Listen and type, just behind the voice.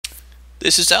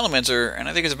This is Salamancer, and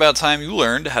I think it's about time you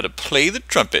learned how to play the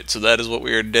trumpet. So that is what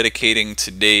we are dedicating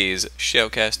today's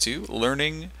shoutcast to,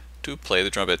 learning to play the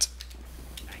trumpet.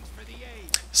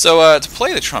 So to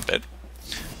play the trumpet,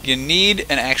 you need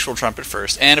an actual trumpet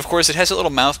first, and of course it has a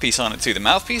little mouthpiece on it too. The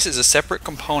mouthpiece is a separate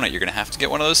component. You're going to have to get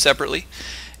one of those separately.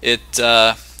 It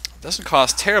doesn't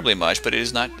cost terribly much, but it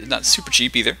is not super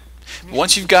cheap either.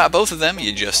 Once you've got both of them,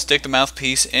 you just stick the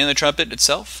mouthpiece in the trumpet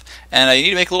itself, and you need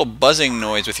to make a little buzzing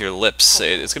noise with your lips.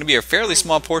 It's going to be a fairly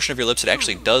small portion of your lips that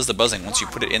actually does the buzzing once you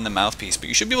put it in the mouthpiece, but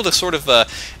you should be able to sort of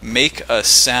make a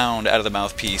sound out of the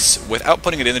mouthpiece without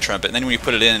putting it in the trumpet, and then when you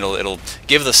put it in, it'll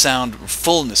give the sound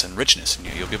fullness and richness, and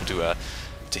you'll be able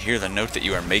to hear the note that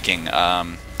you are making.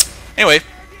 Anyway,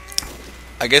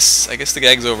 I guess the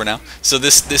gag's over now. So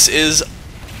this is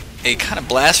a kind of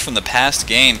blast from the past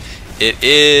game. It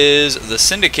is the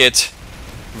Syndicate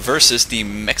versus the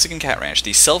Mexican Cat Ranch,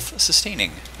 the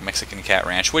self-sustaining Mexican Cat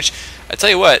Ranch, which, I tell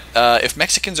you what, if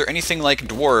Mexicans are anything like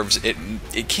dwarves,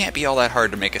 it can't be all that hard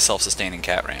to make a self-sustaining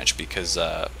cat ranch, because,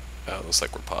 oh, it looks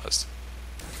like we're paused.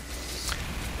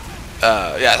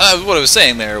 Yeah, what I was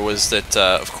saying there was that,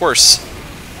 of course,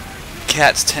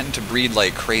 cats tend to breed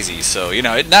like crazy, so, you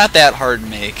know, it's not that hard to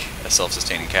make a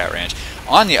self-sustaining cat ranch.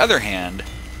 On the other hand,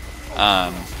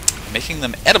 making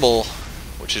them edible,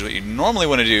 which is what you normally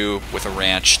want to do with a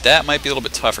ranch, that might be a little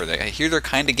bit tougher. I hear they're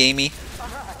kind of gamey,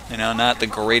 you know, not the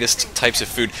greatest types of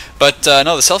food. But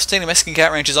no, the self-sustaining Mexican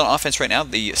Cat Ranch is on offense right now.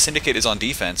 The Syndicate is on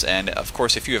defense, and of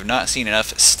course, if you have not seen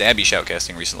enough stabby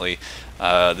shoutcasting recently,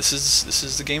 this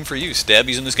is the game for you.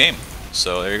 Stabby's in this game.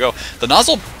 So there you go. The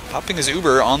Nozzle popping his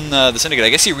Uber on the Syndicate. I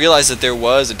guess he realized that there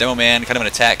was a demo man, kind of an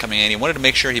attack coming in. He wanted to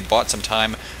make sure he bought some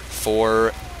time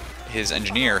for his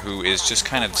engineer, who is just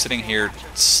kind of sitting here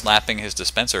slapping his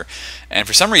dispenser, and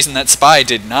for some reason that spy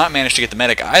did not manage to get the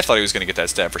medic. I thought he was going to get that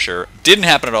stab for sure. Didn't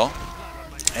happen at all.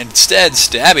 Instead,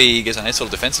 Stabby gets a nice little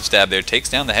defensive stab there, takes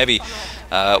down the heavy.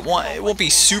 It won't be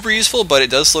super useful, but it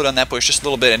does slow down that push just a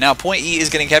little bit, and now Point E is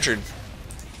getting captured,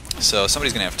 so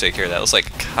somebody's going to have to take care of that. Looks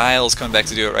like Kyle's coming back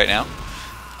to do it right now,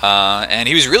 and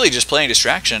he was really just playing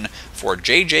distraction for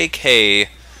JJK.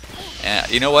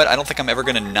 You know what? I don't think I'm ever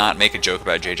going to not make a joke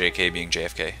about JJK being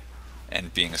JFK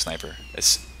and being a sniper.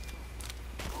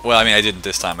 Well, I mean, I didn't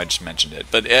this time. I just mentioned it.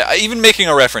 But even making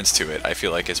a reference to it, I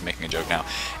feel like is making a joke now.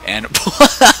 And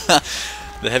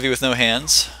the heavy with no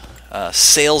hands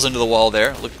sails into the wall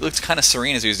there. Looks kind of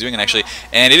serene as he was doing it, actually.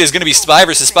 And it is going to be Spy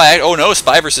versus Spy. Oh, no,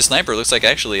 Spy versus Sniper. Looks like,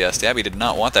 actually, Stabby did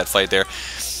not want that fight there.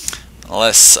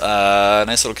 Unless,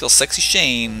 nice little kill. Sexy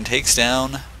Shane takes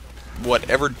down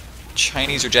whatever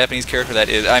Chinese or Japanese character that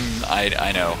is.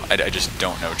 I know. I just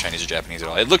don't know Chinese or Japanese at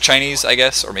all. It looked Chinese, I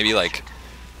guess, or maybe like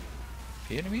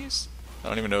Vietnamese? I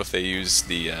don't even know if they use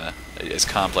the as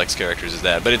complex characters as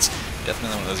that, but it's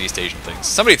definitely one of those East Asian things.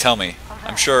 Somebody tell me.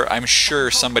 I'm sure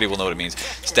somebody will know what it means.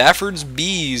 Stafford's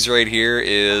Bees right here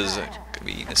is going to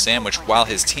be eating a sandwich while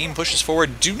his team pushes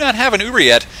forward. Do not have an Uber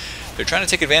yet. They're trying to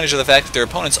take advantage of the fact that their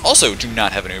opponents also do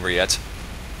not have an Uber yet,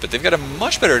 but they've got a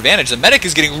much better advantage. The medic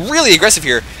is getting really aggressive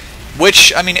here,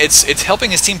 which, I mean, it's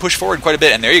helping his team push forward quite a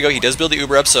bit, and there you go, he does build the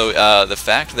Uber up, so the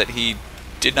fact that he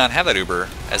did not have that Uber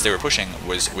as they were pushing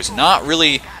was not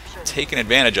really taken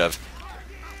advantage of.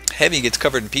 Heavy gets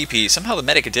covered in PP, somehow the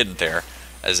medic didn't there,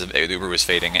 as the Uber was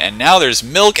fading, and now there's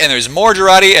milk, and there's more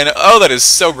Girardi, and oh, that is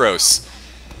so gross.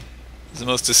 It's the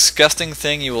most disgusting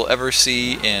thing you will ever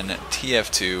see in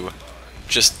TF2,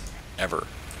 just ever.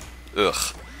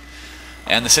 Ugh.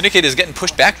 And the Syndicate is getting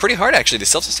pushed back pretty hard, actually. The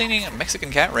self-sustaining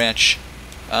Mexican Cat Ranch.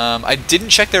 I didn't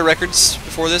check their records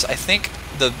before this. I think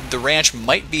the ranch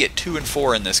might be at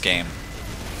 2-4 in this game.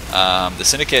 The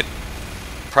Syndicate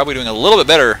probably doing a little bit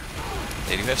better.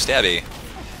 They do have Stabby.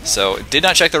 So, did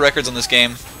not check the records on this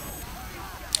game.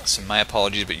 So my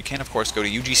apologies, but you can, of course, go to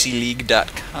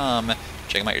UGCleague.com.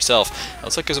 Check them out yourself. It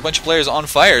looks like there's a bunch of players on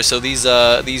fire, so these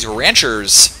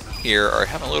ranchers here are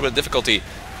having a little bit of difficulty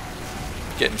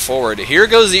getting forward. Here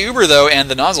goes the Uber, though, and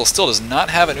the Nozzle still does not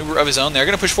have an Uber of his own. They're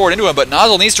going to push forward into him, but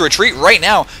Nozzle needs to retreat right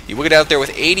now. You will get out there with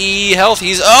 80 health.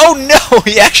 Oh, no!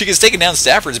 He actually gets taken down.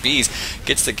 Stafford's Bees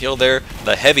gets the kill there.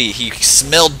 The Heavy, he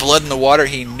smelled blood in the water.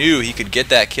 He knew he could get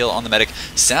that kill on the medic.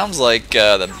 Sounds like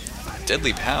the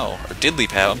Diddly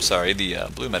Pow, I'm sorry, the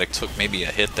blue medic took maybe a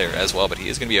hit there as well, but he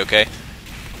is going to be okay.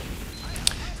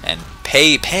 And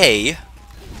Pay,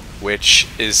 which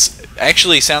is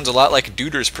actually sounds a lot like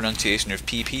Duder's pronunciation of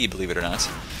PP, believe it or not.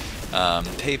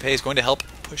 Pay is going to help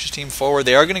push his team forward.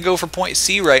 They are going to go for point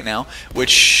C right now,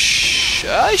 which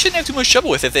I shouldn't have too much trouble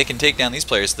with if they can take down these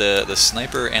players, the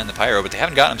Sniper and the Pyro, but they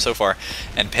haven't gotten them so far.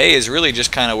 And Pay is really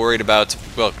just kind of worried about,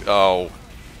 well, oh,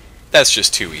 that's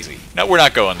just too easy. No, we're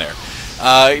not going there.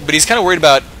 But he's kind of worried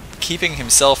about keeping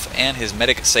himself and his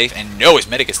medic safe, and no, his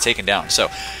medic is taken down. So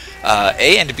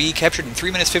A and B captured in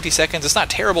 3 minutes 50 seconds. It's not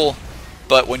terrible,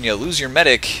 but when you lose your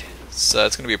medic, it's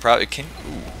going to be a problem.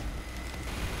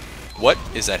 What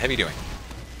is that heavy doing?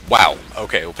 Wow.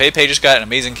 Okay, well, Pepe just got an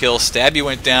amazing kill. Stabby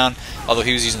went down, although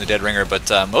he was using the dead ringer, but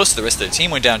most of the rest of the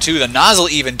team went down too. The nozzle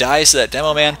even dies to that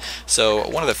demo man. So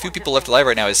one of the few people left alive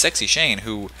right now is Sexy Shane,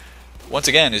 who, once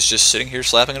again, is just sitting here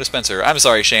slapping a dispenser. I'm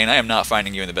sorry, Shane. I am not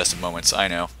finding you in the best of moments. I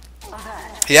know.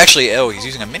 He actually, he's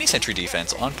using a mini-sentry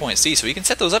defense on point C, so he can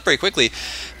set those up very quickly,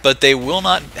 but they will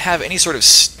not have any sort of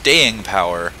staying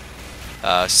power.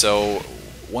 So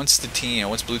once the team,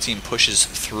 once blue team pushes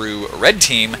through red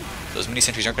team, those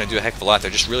mini-sentries aren't going to do a heck of a lot.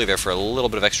 They're just really there for a little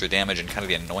bit of extra damage and kind of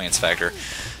the annoyance factor.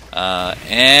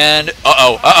 And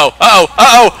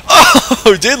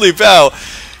Diddly Pow!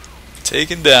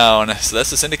 Taken down. So that's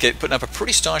the Syndicate putting up a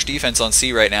pretty staunch defense on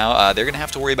C right now. They're going to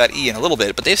have to worry about E in a little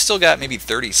bit, but they've still got maybe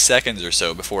 30 seconds or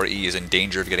so before E is in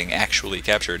danger of getting actually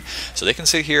captured. So they can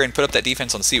sit here and put up that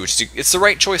defense on C, which is it's the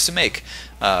right choice to make.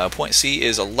 Point C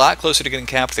is a lot closer to getting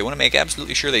capped. They want to make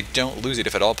absolutely sure they don't lose it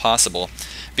if at all possible,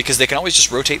 because they can always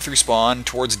just rotate through spawn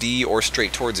towards D or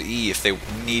straight towards E if they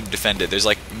need to defend it. There's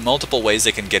like multiple ways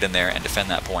they can get in there and defend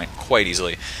that point quite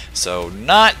easily. So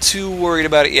not too worried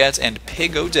about it yet, and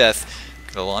Pig O Death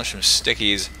gonna launch some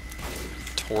stickies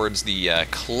towards the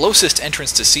closest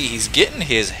entrance to C. He's getting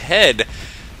his head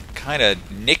kind of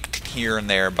nicked here and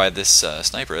there by this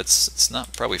sniper. It's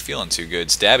not probably feeling too good.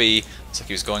 Stabby, looks like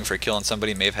he was going for a kill on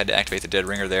somebody, may have had to activate the dead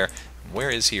ringer there. Where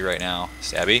is he right now?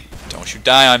 Stabby, don't you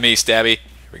die on me, Stabby.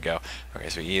 Here we go. Okay,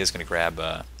 so he is going to grab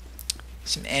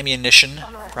some ammunition.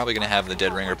 Probably going to have the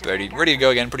dead ringer ready to go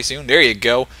again pretty soon. There you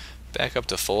go. Back up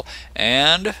to full.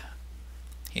 And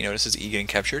he notices E getting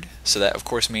captured, so that of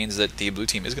course means that the blue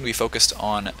team is going to be focused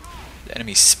on the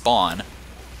enemy spawn.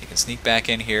 He can sneak back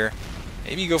in here.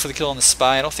 Maybe go for the kill on the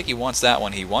spy. I don't think he wants that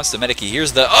one. He wants the medic. He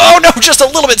hears the... Oh no, just a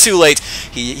little bit too late!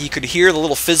 He could hear the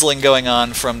little fizzling going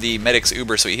on from the medic's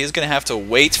Uber, so he's going to have to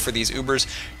wait for these Ubers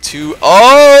to...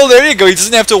 Oh, there you go! He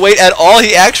doesn't have to wait at all.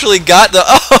 He actually got the...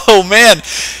 Oh man!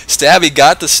 Stabby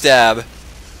got the stab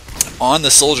on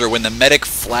the soldier when the medic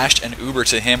flashed an Uber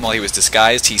to him while he was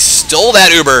disguised. He stole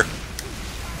that Uber!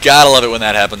 Gotta love it when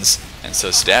that happens. And so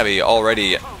Stabby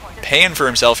already paying for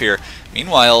himself here.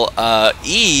 Meanwhile,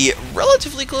 E,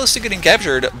 relatively close to getting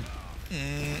captured.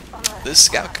 This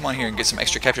scout come on here and get some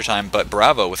extra capture time, but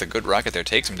Bravo with a good rocket there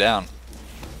takes him down.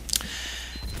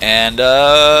 And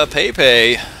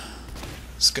Pepe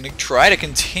is going to try to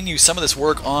continue some of this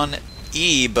work on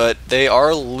E, but they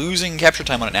are losing capture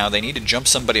time on it now. They need to jump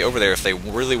somebody over there if they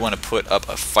really want to put up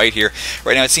a fight here.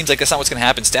 Right now it seems like that's not what's going to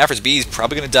happen. Stafford's B is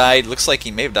probably going to die. It looks like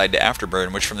he may have died to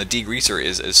Afterburn, which from the degreaser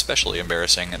is especially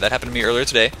embarrassing. That happened to me earlier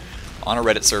today on a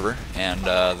Reddit server, and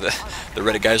the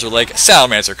Reddit guys were like,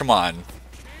 Salamancer, come on.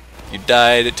 You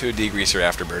died to a degreaser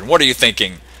Afterburn. What are you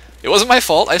thinking? It wasn't my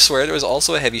fault, I swear. There was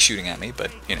also a heavy shooting at me,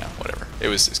 but, you know, whatever.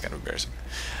 It's kind of embarrassing.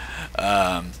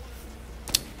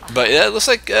 But yeah, it looks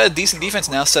like a decent defense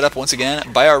now set up once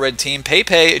again by our red team.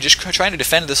 Pepe just trying to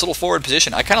defend this little forward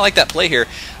position. I kind of like that play here,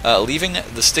 leaving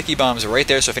the sticky bombs right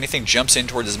there, so if anything jumps in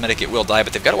towards his medic, it will die.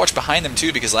 But they've got to watch behind them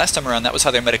too, because last time around that was how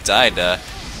their medic died.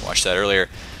 Watched that earlier.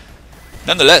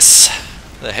 Nonetheless,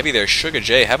 the heavy there, Sugar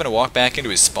J, having to walk back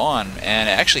into his spawn, and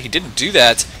actually he didn't do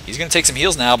that. He's going to take some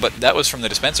heals now, but that was from the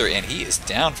dispenser, and he is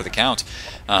down for the count.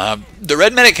 The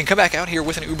red medic can come back out here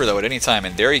with an Uber, though, at any time,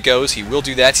 and there he goes. He will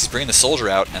do that. He's bringing the soldier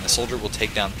out, and the soldier will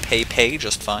take down Pepe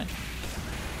just fine.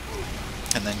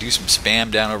 And then do some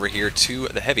spam down over here to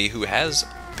the heavy, who has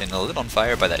been lit on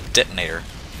fire by that detonator.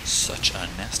 Such a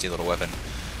nasty little weapon.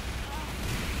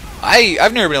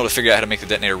 I've never been able to figure out how to make the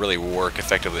detonator really work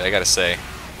effectively, I gotta say.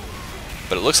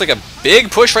 But it looks like a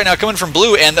big push right now coming from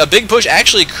blue, and a big push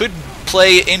actually could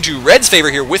play into red's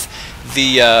favor here with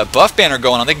the buff banner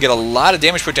going on. They can get a lot of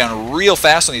damage put down real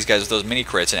fast on these guys with those mini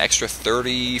crits. An extra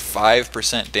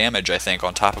 35% damage, I think,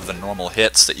 on top of the normal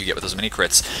hits that you get with those mini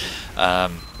crits.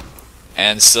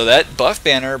 And so that buff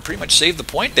banner pretty much saved the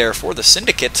point there for the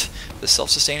Syndicate, the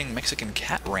self-sustaining Mexican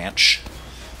cat ranch,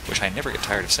 which I never get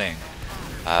tired of saying.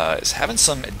 Is having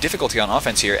some difficulty on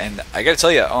offense here, and I gotta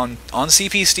tell you, on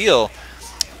CP Steel,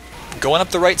 going up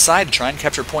the right side to try and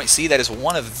capture point C, that is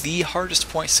one of the hardest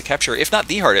points to capture, if not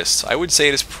the hardest. I would say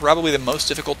it is probably the most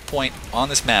difficult point on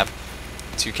this map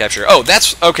to capture. Oh,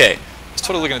 that's okay. I was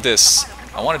totally looking at this.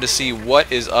 I wanted to see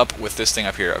what is up with this thing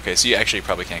up here. Okay, so you actually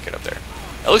probably can't get up there.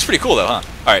 It looks pretty cool though, huh?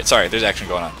 Alright, sorry, there's action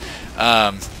going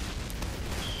on.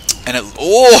 And it,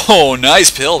 oh, nice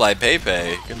pill by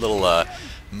Pepe. Good little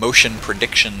motion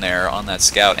prediction there on that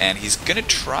scout, and he's gonna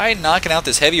try knocking out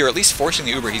this heavy, or at least forcing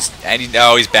the Uber. He's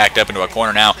backed up into a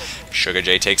corner now. Sugar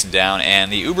J takes him down,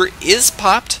 and the Uber is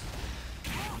popped.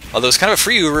 Although it's kind of a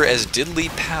free Uber, as Diddly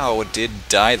Pow did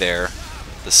die there.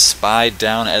 The Spy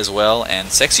down as well, and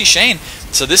Sexy Shane.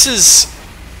 So this is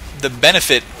the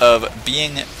benefit of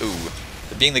being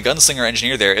the gunslinger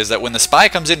engineer there, is that when the Spy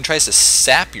comes in and tries to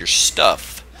sap your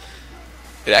stuff,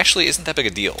 it actually isn't that big a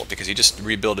deal, because you just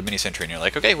rebuild a mini-sentry and you're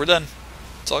like, okay, we're done.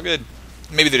 It's all good.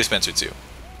 Maybe the dispenser too.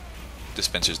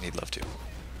 Dispensers need love too.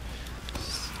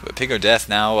 But Pig O Death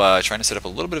now trying to set up a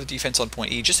little bit of defense on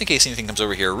point E, just in case anything comes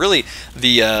over here. Really,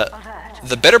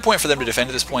 the better point for them to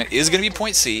defend at this point is going to be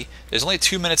point C. There's only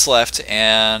 2 minutes left,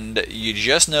 and you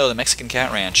just know the Mexican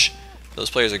Cat Ranch,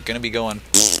 those players are going to be going,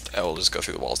 we'll just go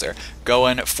through the walls there,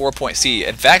 going for point C.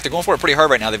 In fact, they're going for it pretty hard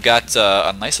right now. They've got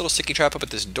a nice little sticky trap up at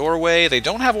this doorway. They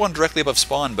don't have one directly above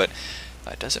spawn, but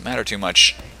it doesn't matter too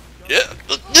much.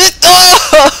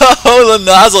 Oh, the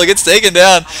nozzle gets taken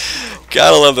down.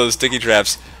 Gotta love those sticky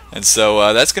traps. And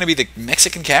so that's going to be the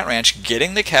Mexican Cat Ranch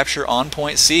getting the capture on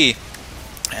point C.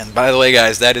 And by the way,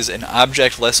 guys, that is an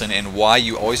object lesson in why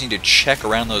you always need to check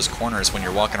around those corners when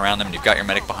you're walking around them and you've got your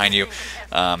medic behind you.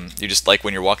 You just, like,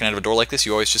 when you're walking out of a door like this,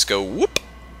 you always just go whoop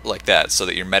like that, so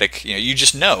that your medic, you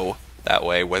just know that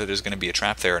way whether there's going to be a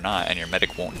trap there or not, and your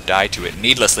medic won't die to it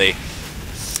needlessly.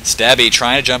 Stabby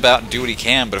trying to jump out and do what he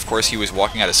can, but of course he was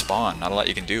walking out of spawn. Not a lot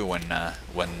you can do when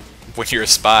you're a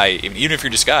spy. Even if you're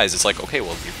disguised, it's like, okay,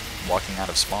 well, you're walking out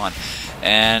of spawn.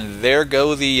 And there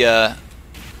go the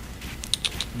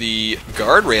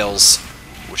guardrails,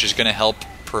 which is going to help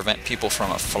prevent people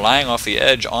from flying off the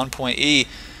edge on point E.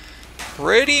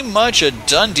 Pretty much a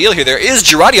done deal here. There is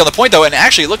Girardi on the point, though, and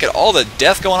actually look at all the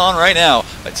death going on right now.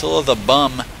 Attila the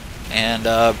Bum and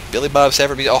Billy Bob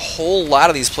Saverby, a whole lot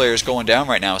of these players going down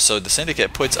right now. So the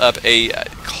Syndicate puts up a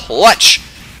clutch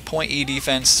point E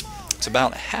defense. It's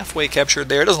about halfway captured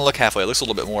there. It doesn't look halfway. It looks a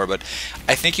little bit more, but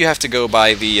I think you have to go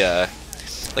by the,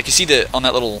 like you see on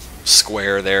that little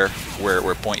square there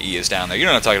where point E is down there. You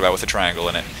know what I'm talking about with the triangle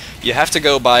in it. You have to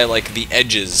go by, like, the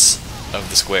edges of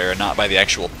the square, not by the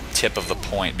actual tip of the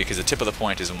point, because the tip of the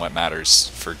point isn't what matters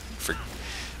for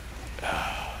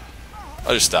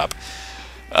I'll just stop.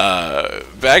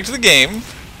 Back to the game.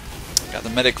 Got the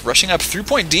medic rushing up through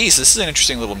point D, so this is an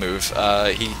interesting little move.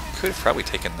 He could have probably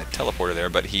taken the teleporter there,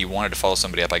 but he wanted to follow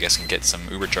somebody up, I guess, and get some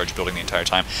Uber charge building the entire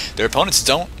time. Their opponents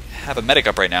don't have a medic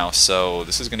up right now, so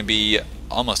this is going to be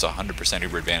almost 100%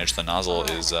 Uber advantage. The nozzle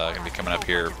is going to be coming up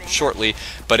here shortly,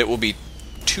 but it will be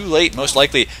too late, most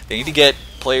likely. They need to get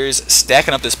players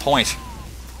stacking up this point,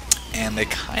 and they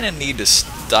kind of need to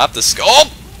stop the scout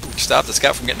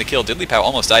from getting the kill. Diddly Pow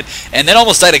almost died, and then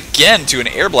almost died again to an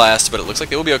air blast, but it looks like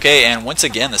they will be okay. And once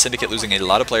again, the Syndicate losing a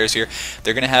lot of players here.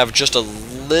 They're going to have just a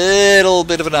little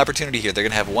bit of an opportunity here. They're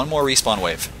going to have one more respawn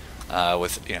wave.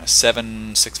 With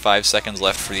 7.65 seconds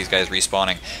left for these guys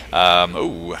respawning.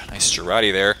 Oh, nice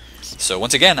Girardi there. So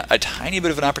once again, a tiny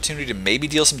bit of an opportunity to maybe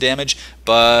deal some damage,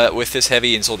 but with this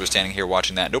heavy and soldier standing here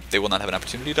watching that, nope, they will not have an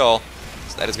opportunity at all.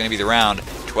 So that is going to be the round.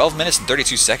 12 minutes and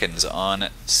 32 seconds on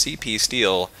CP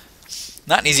Steel.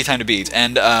 Not an easy time to beat,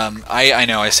 and I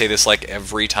know I say this like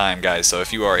every time, guys, so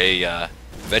if you are a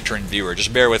veteran viewer,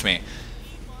 just bear with me.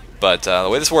 But the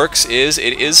way this works is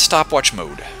it is stopwatch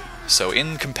mode. So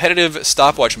in competitive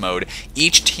stopwatch mode,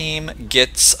 each team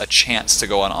gets a chance to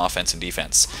go on offense and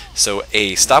defense. So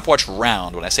a stopwatch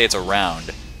round, when I say it's a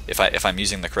round, if I'm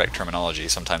using the correct terminology,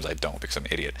 sometimes I don't because I'm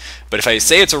an idiot. But if I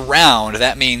say it's a round,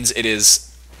 that means it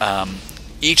is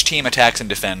each team attacks and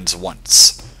defends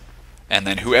once. And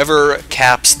then whoever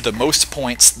caps the most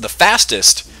points the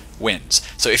fastest wins.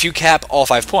 So if you cap all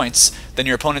 5 points, then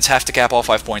your opponents have to cap all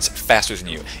 5 points faster than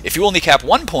you. If you only cap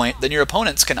 1 point, then your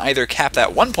opponents can either cap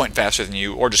that 1 point faster than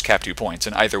you, or just cap 2 points.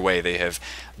 And either way, they have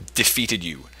defeated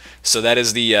you. So that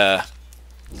is the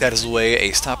way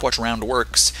a stopwatch round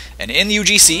works. And in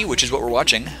UGC, which is what we're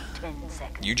watching,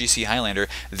 UGC Highlander,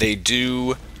 they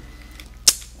do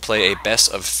play a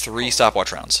best of 3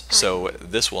 stopwatch rounds. So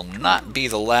this will not be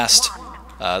the last.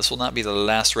 This will not be the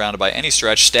last round by any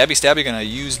stretch. Stabby going to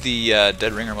use the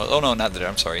Dead Ringer mode. Oh no, not the Dead.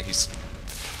 I'm sorry. He's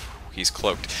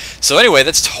cloaked. So anyway,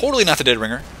 that's totally not the Dead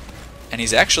Ringer, and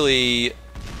he's actually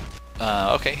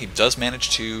okay. He does manage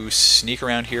to sneak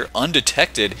around here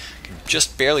undetected. Can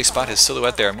just barely spot his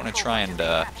silhouette there. I'm going to try and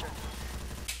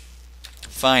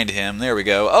find him. There we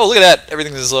go. Oh, look at that!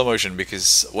 Everything's in slow motion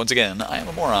because once again, I am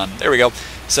a moron. There we go.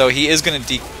 So he is going to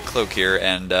decloak here,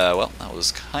 and well, that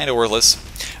was kind of worthless.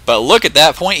 But look at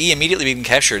that, point E immediately being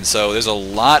captured, so there's a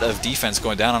lot of defense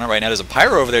going down on it right now. There's a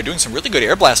Pyro over there doing some really good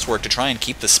air blast work to try and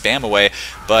keep the spam away,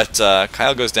 but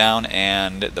Kyle goes down,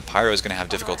 and the Pyro is going to have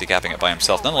difficulty capping it by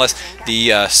himself. Nonetheless,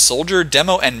 the Soldier,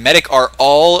 Demo, and Medic are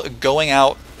all going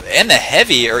out, and the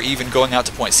Heavy are even going out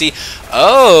to point C.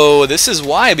 Oh, this is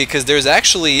why, because there's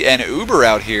actually an Uber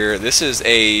out here. This is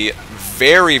a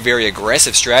very, very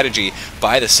aggressive strategy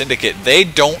by the Syndicate. They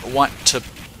don't want to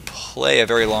play a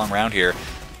very long round here.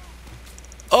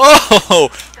 Oh!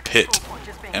 Pit.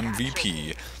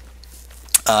 MVP.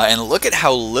 And look at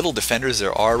how little defenders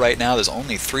there are right now. There's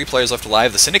only 3 players left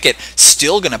alive. The Syndicate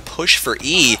still going to push for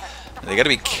E. They got to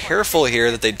be careful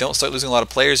here that they don't start losing a lot of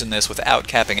players in this without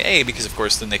capping A, because of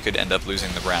course then they could end up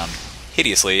losing the round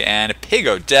hideously. And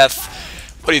Pigo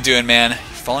Death, what are you doing, man? You're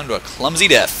falling to a clumsy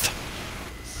death.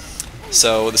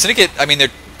 So the Syndicate, I mean, they're...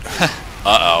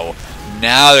 uh-oh.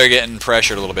 Now they're getting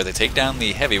pressured a little bit. They take down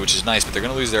the Heavy, which is nice, but they're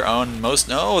going to lose their own most...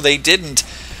 No, they didn't.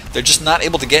 They're just not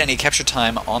able to get any capture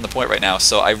time on the point right now,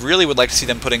 so I really would like to see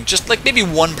them putting just like maybe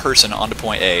one person onto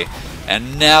point A.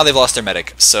 And now they've lost their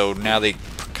medic, so now they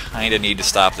kind of need to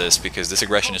stop this because this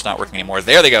aggression is not working anymore.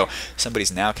 There they go.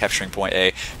 Somebody's now capturing point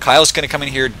A. Kyle's going to come in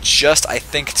here just, I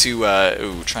think, to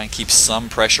try and keep some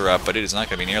pressure up, but it is not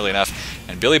going to be nearly enough.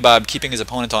 And Billy Bob, keeping his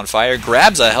opponent on fire,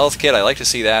 grabs a health kit. I like to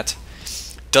see that.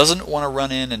 Doesn't want to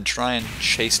run in and try and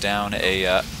chase down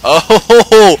a...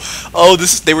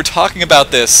 they were talking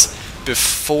about this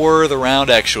before the round,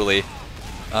 actually.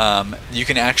 You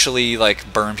can actually,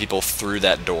 like, burn people through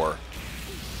that door,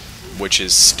 which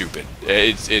is stupid.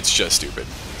 It's just stupid.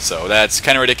 So that's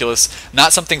kind of ridiculous.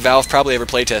 Not something Valve probably ever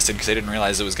play-tested because they didn't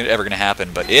realize it was ever going to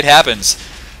happen, but it happens.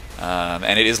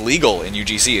 And it is legal in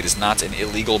UGC. It is not an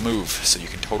illegal move, so you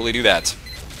can totally do that.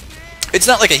 It's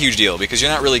not like a huge deal because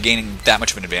you're not really gaining that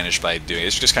much of an advantage by doing it.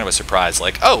 It's just kind of a surprise,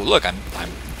 like, oh, look, I'm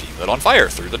being lit on fire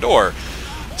through the door.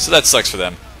 So that sucks for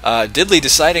them. Diddley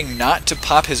deciding not to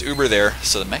pop his Uber there,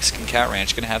 so the Mexican Cat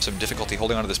Ranch going to have some difficulty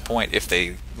holding on to this point if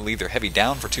they leave their Heavy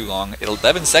down for too long.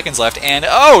 11 seconds left, and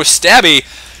oh, Stabby!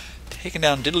 Taking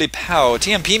down Diddley Pow.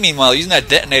 TMP, meanwhile, using that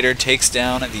detonator, takes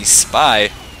down the Spy.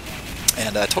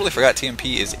 And I totally forgot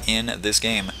TMP is in this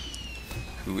game,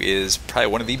 who is probably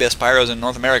one of the best Pyros in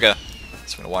North America.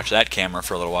 So I'm going to watch that camera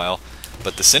for a little while.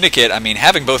 But the Syndicate, I mean,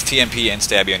 having both TMP and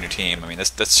Stabby on your team, I mean,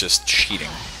 that's just cheating.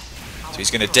 So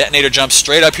he's going to detonator jump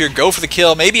straight up here, go for the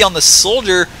kill, maybe on the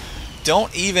Soldier.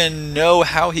 Don't even know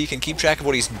how he can keep track of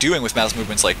what he's doing with mouse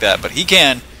movements like that, but he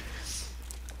can.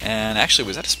 And actually,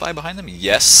 was that a Spy behind them?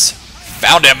 Yes.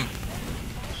 Found him!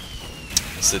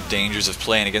 It's the dangers of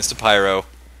playing against a Pyro.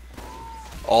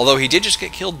 Although he did just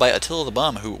get killed by Attila the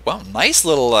Bum, who, wow, nice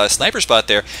little sniper spot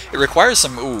there. It requires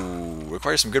some,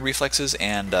 requires some good reflexes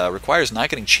and requires not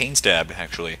getting chain stabbed,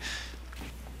 actually.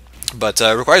 But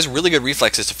requires really good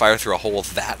reflexes to fire through a hole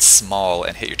that small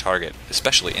and hit your target,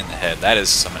 especially in the head. That is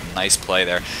some nice play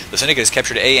there. The Syndicate has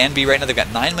captured A and B right now. They've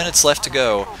got 9 minutes left to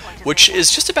go, which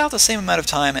is just about the same amount of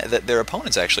time that their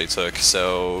opponents actually took.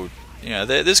 So, you know,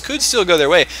 this could still go their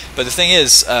way. But the thing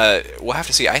is, we'll have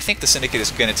to see. I think the Syndicate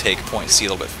is going to take point C a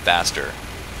little bit faster.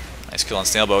 Nice kill on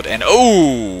Snailboat. And,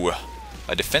 oh!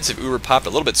 A defensive Uber popped a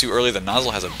little bit too early. The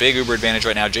Nozzle has a big Uber advantage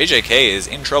right now. JJK is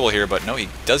in trouble here, but no, he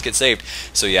does get saved.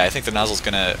 So yeah, I think the Nozzle's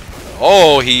going to...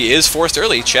 Oh, he is forced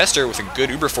early. Chester with a good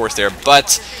Uber force there,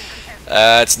 but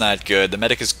it's not good. The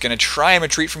Medic is going to try and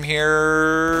retreat from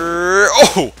here.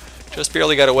 Oh! Just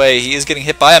barely got away. He is getting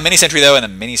hit by a mini-sentry, though, and the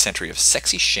mini-sentry of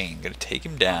Sexy Shane going to take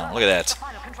him down. Look at that.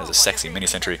 That's a sexy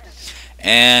mini-sentry.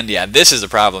 And yeah, this is the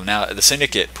problem. Now, the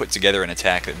Syndicate put together an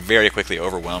attack that very quickly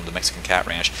overwhelmed the Mexican Cat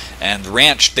Ranch. And the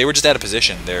Ranch, they were just out of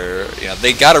position.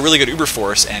 They got a really good Uber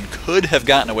force and could have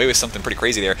gotten away with something pretty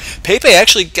crazy there. Pepe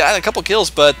actually got a couple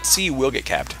kills, but C will get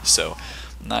capped. So,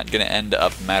 not going to end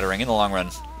up mattering in the long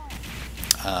run.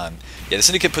 Yeah, the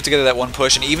Syndicate put together that one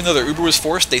push, and even though their Uber was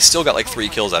forced, they still got like 3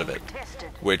 kills out of it,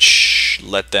 which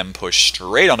let them push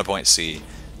straight onto point C.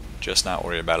 Just not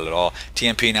worried about it at all.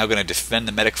 TMP now going to defend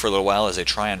the Medic for a little while as they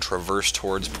try and traverse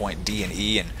towards point D and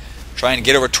E and try and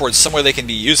get over towards somewhere they can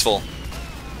be useful.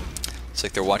 Looks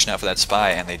like they're watching out for that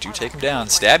Spy, and they do take him down.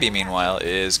 Stabby, meanwhile,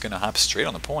 is going to hop straight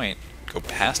on the point. Go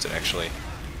past it, actually.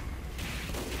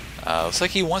 Looks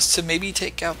like he wants to maybe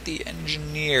take out the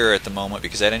Engineer at the moment,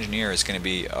 because that Engineer is going to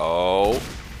be... Oh.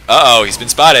 Uh-oh, he's been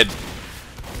spotted.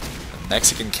 The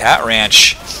Mexican Cat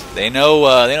Ranch. They know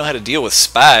how to deal with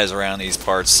spies around these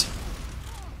parts.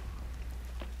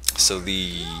 So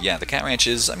the Cat Ranch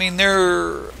is, I mean,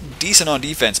 they're decent on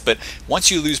defense, but once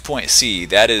you lose point C,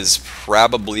 that is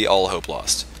probably all hope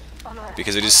lost.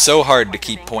 Because it is so hard to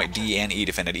keep point D and E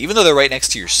defended. Even though they're right next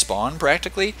to your spawn,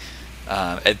 practically,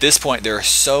 At this point, there are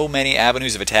so many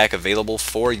avenues of attack available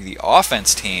for the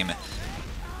offense team.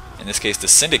 In this case, the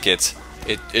Syndicate.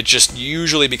 It just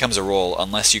usually becomes a roll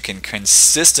unless you can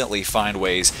consistently find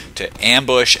ways to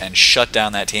ambush and shut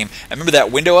down that team. And remember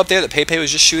that window up there that Pepe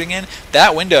was just shooting in?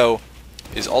 That window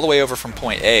is all the way over from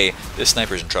point A. This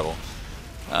sniper's in trouble.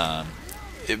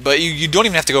 But you don't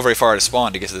even have to go very far to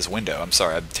spawn to get to this window. I'm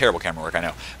sorry, I have terrible camera work, I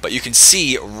know. But you can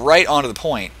see right onto the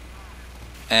point.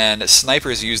 And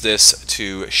snipers use this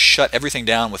to shut everything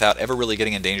down without ever really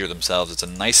getting in danger themselves. It's a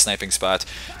nice sniping spot,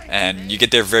 and you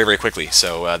get there very, very quickly.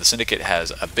 So the Syndicate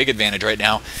has a big advantage right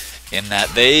now in that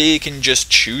they can just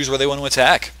choose where they want to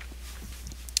attack.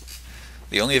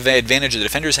 The only advantage the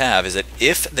defenders have is that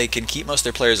if they can keep most of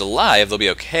their players alive, they'll be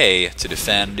okay to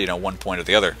defend, one point or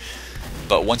the other.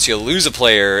 But once you lose a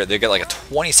player, they get like a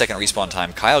 20-second respawn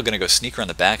time. Kyle going to go sneak around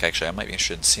the back, actually. I might be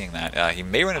interested in seeing that. He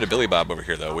may run into Billy Bob over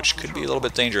here, though, which could be a little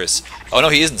bit dangerous. Oh, no,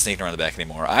 he isn't sneaking around the back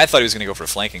anymore. I thought he was going to go for a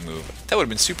flanking move. That would have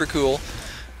been super cool.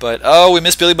 But, oh, we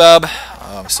missed Billy Bob.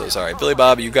 Oh, I'm so sorry. Billy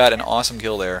Bob, you got an awesome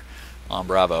kill there on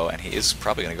Bravo, and he is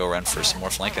probably going to go run for some more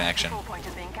flanking action.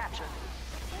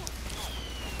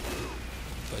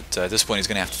 But at this point, he's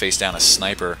going to have to face down a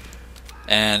sniper.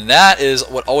 And that is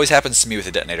what always happens to me with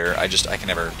a detonator. I can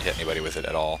never hit anybody with it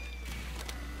at all.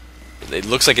 It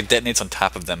looks like it detonates on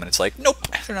top of them, and it's like, nope,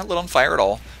 they're not lit on fire at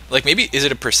all. Like, maybe, is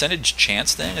it a percentage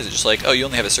chance thing? Is it just like, oh, you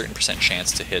only have a certain %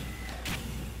 chance to hit,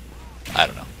 I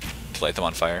don't know, to light them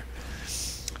on fire?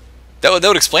 That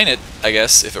would explain it, I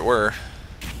guess, if it were.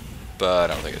 But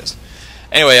I don't think it is.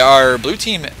 Anyway, our blue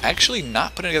team actually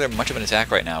not putting together much of an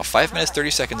attack right now. 5 minutes, 30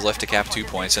 seconds left to cap 2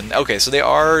 points. And okay, so they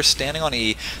are standing on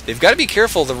E. They've got to be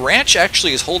careful. The ranch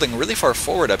actually is holding really far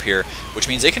forward up here, which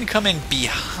means they can come in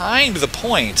behind the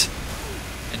point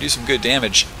and do some good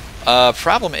damage.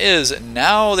 Problem is,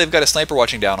 now they've got a sniper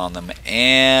watching down on them,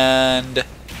 and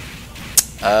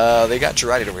they got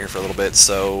Girardi over here for a little bit,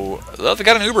 so well, they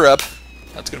got an Uber up.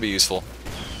 That's going to be useful.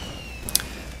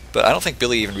 But I don't think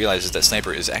Billy even realizes that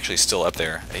Sniper is actually still up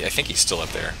there. I think he's still up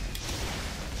there.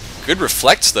 Good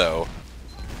reflects, though.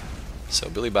 So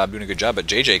Billy Bob doing a good job, but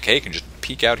JJK can just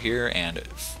peek out here and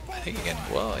I think he can,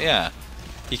 well, yeah.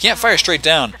 He can't fire straight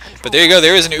down, but there you go,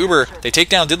 there is an Uber. They take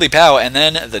down Diddley Pow, and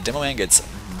then the Demo Man gets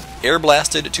air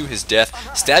blasted to his death.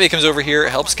 Stabby comes over here,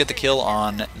 helps get the kill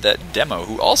on that Demo,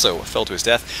 who also fell to his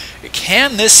death.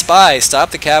 Can this spy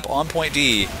stop the cap on point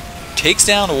D? Takes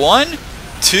down 1,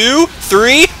 2,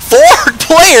 3, 4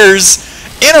 players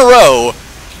in a row.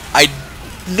 I'm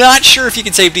not sure if he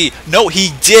can save D. No, he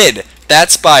did. That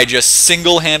spy just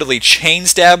single-handedly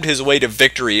chain-stabbed his way to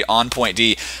victory on point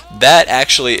D. That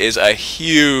actually is a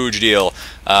huge deal.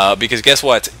 Because guess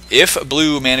what? If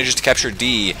Blue manages to capture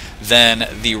D, then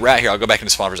the route... Here, I'll go back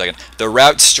into spawn for a second. The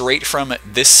route straight from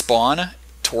this spawn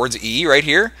towards E right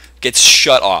here gets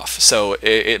shut off. So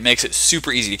it makes it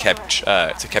super easy to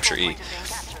capture E.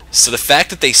 So the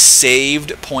fact that they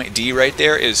saved point D right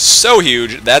there is so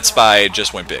huge. That spy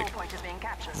just went big.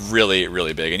 Really,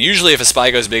 really big. And usually if a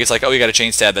spy goes big, it's like, oh, you got a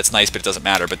chain stab, that's nice, but it doesn't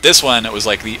matter. But this one, it was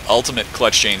like the ultimate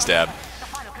clutch chain stab.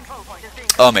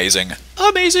 Amazing.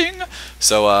 Amazing!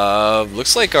 So,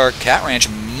 looks like our Cat Ranch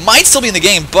might still be in the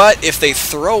game, but if they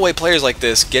throw away players like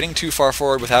this, getting too far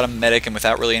forward without a medic and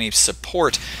without really any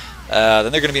support,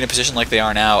 then they're going to be in a position like they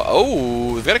are now.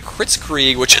 Oh, they've got a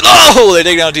Kritzkrieg, which... Oh, they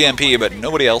take down DMP, but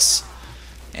nobody else.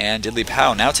 And Diddley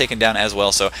Pow now taken down as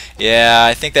well. So, yeah,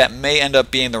 I think that may end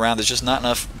up being the round. There's just not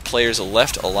enough players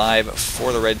left alive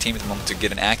for the red team at the moment to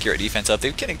get an accurate defense up.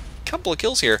 They've got a couple of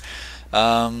kills here.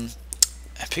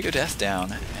 Pick of Death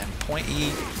down. And point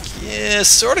E, yeah,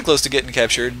 sort of close to getting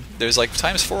captured. There's like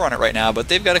 ×4 on it right now, but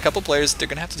they've got a couple players they're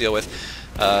going to have to deal with.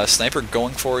 Sniper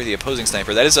going for the opposing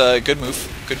sniper. That is a good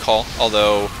move, good call,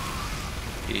 although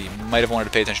he might have wanted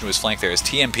to pay attention to his flank there. As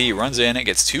TMP runs in and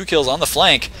gets 2 kills on the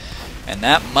flank, and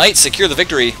that might secure the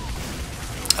victory.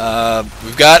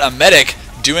 We've got a medic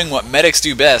doing what medics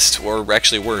do best, or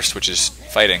actually worst, which is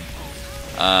fighting.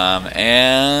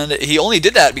 And he only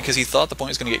did that because he thought the point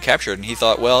was going to get captured, and he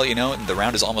thought, well, you know, the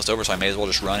round is almost over, so I may as well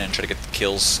just run in and try to get the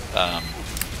kills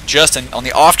just on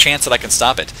the off chance that I can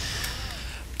stop it.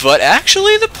 But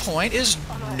actually, the point is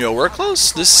nowhere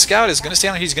close. This scout is going to stay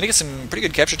on. He's going to get some pretty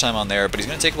good capture time on there, but he's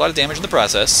going to take a lot of damage in the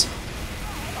process.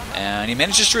 And he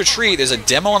manages to retreat. There's a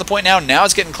Demo on the point now. Now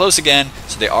it's getting close again.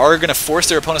 So they are going to force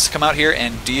their opponents to come out here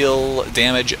and deal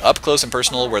damage up close and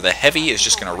personal, where the Heavy is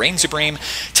just going to reign supreme.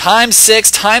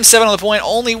 ×6, ×7 on the point.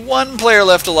 Only 1 player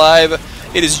left alive.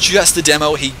 It is just the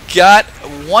Demo. He got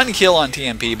 1 kill on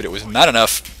TMP, but it was not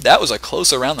enough. That was a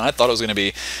closer round than I thought it was going to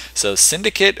be. So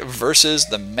Syndicate versus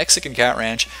the Mexican Cat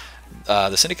Ranch.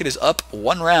 The Syndicate is up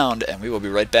 1 round, and we will be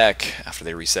right back after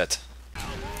they reset.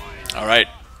 Alright,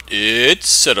 it's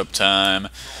setup time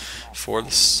for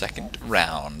the second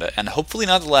round. And hopefully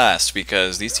not the last,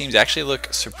 because these teams actually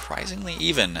look surprisingly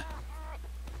even.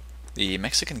 The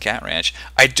Mexican Cat Ranch.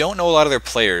 I don't know a lot of their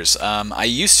players. I know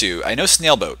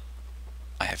Snailboat.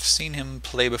 I have seen him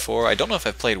play before. I don't know if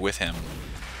I've played with him,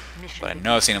 but I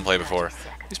know I've seen him play before.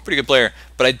 He's a pretty good player,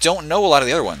 but I don't know a lot of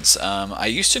the other ones. I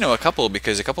used to know a couple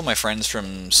because a couple of my friends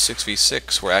from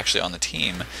 6v6 were actually on the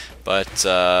team, but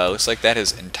looks like that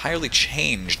has entirely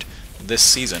changed this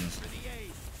season.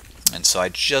 And so I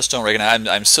just don't recognize.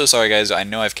 I'm so sorry, guys. I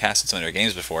know I've casted some of their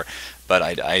games before, but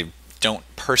I don't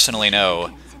personally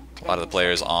know a lot of the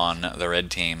players on the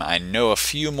red team. I know a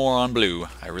few more on blue.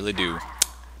 I really do.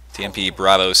 TMP,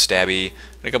 Bravo, Stabby,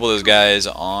 and a couple of those guys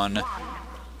on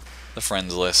the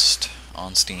friends list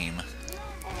on Steam.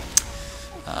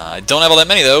 I don't have all that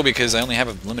many though, because I only have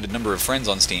a limited number of friends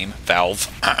on Steam. Valve.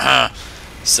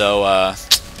 So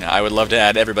I would love to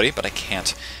add everybody, but I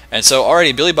can't. And so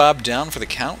already Billy Bob down for the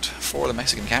count for the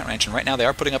Mexican Cat Ranch, and right now they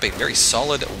are putting up a very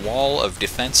solid wall of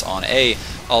defense on A.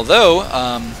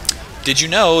 Although, did you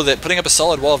know that putting up a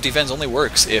solid wall of defense only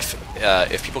works if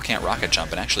people can't rocket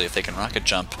jump? And actually, if they can rocket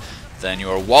jump, then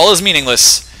your wall is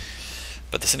meaningless.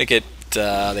 But the Syndicate,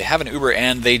 they have an Uber,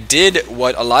 and they did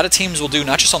what a lot of teams will do,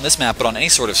 not just on this map, but on any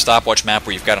sort of stopwatch map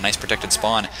where you've got a nice protected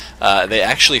spawn. They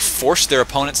actually forced their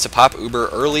opponents to pop Uber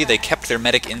early. They kept their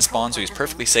medic in spawn, so he's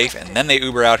perfectly safe, and then they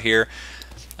Uber out here.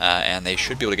 And they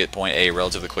should be able to get point A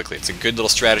relatively quickly. It's a good little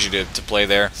strategy to play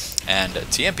there. And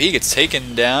TMP gets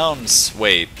taken down.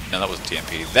 Wait, no, that wasn't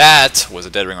TMP. That was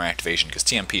a dead ringer activation, because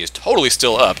TMP is totally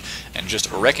still up and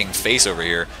just wrecking face over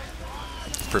here,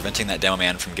 preventing that demo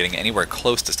man from getting anywhere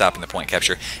close to stopping the point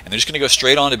capture. And they're just going to go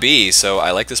straight on to B. So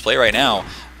I like this play right now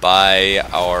by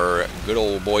our good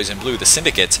old boys in blue, the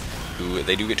Syndicate, who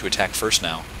they do get to attack first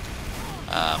now.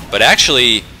 But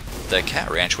actually, the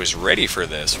Cat Ranch was ready for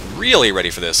this, really ready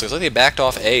for this. Looks like they backed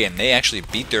off A, and they actually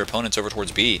beat their opponents over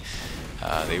towards B.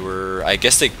 I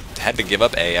guess they had to give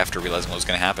up A after realizing what was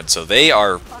going to happen. So they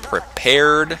are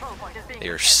prepared. They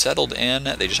are settled in.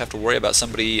 They just have to worry about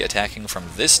somebody attacking from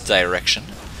this direction.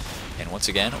 And once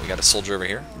again, we got a soldier over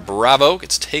here. Bravo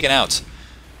gets taken out.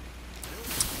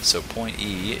 So point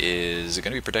E is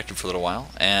going to be protected for a little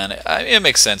while, and it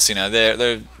makes sense. You know,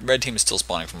 the red team is still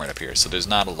spawning from right up here, so there's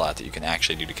not a lot that you can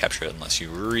actually do to capture it unless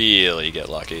you really get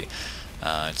lucky.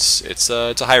 It's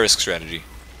a high risk strategy.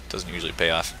 Doesn't usually pay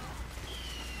off.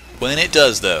 When it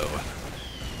does, though,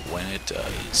 when it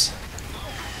does,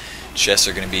 Chests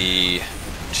are going to be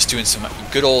just doing some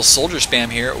good old soldier spam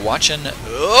here. Watching,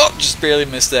 oh, just barely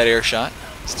missed that air shot.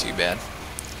 It's too bad.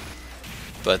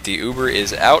 But the Uber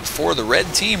is out for the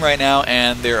red team right now,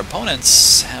 and their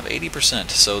opponents have 80%,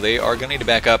 so they are going to need to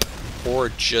back up or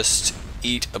just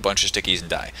eat a bunch of stickies and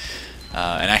die.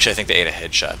 And actually, I think they ate a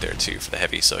headshot there too for the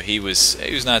heavy, so he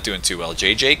was not doing too well.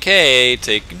 JJK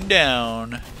taken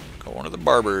down, going to the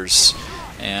barbers,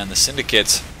 and the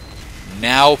Syndicate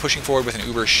now pushing forward with an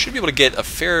Uber should be able to get a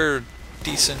fair,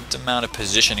 decent amount of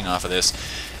positioning off of this.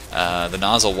 The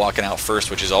Nozzle walking out first,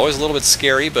 which is always a little bit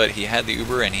scary, but he had the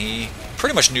Uber and he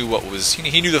pretty much knew what was.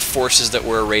 He knew the forces that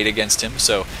were arrayed against him,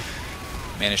 so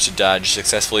managed to dodge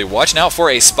successfully. Watching out for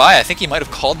a spy. I think he might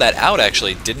have called that out,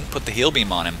 actually. Didn't put the heal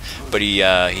beam on him, but he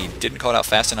didn't call it out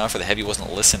fast enough, or the heavy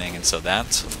wasn't listening, and so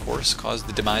that, of course, caused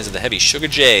the demise of the heavy. Sugar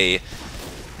J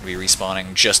will be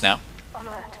respawning just now.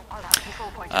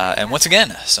 And once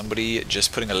again, somebody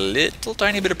just putting a little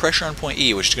tiny bit of pressure on point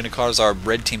E, which is going to cause our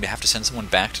red team to have to send someone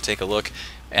back to take a look.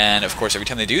 And of course, every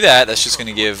time they do that, that's just going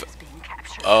to give...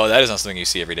 Oh, that is not something you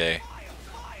see every day.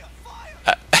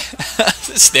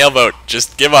 Snailboat,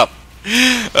 just give up.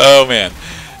 Oh man.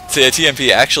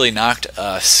 TMP actually knocked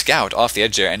Scout off the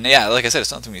edge there. And yeah, like I said,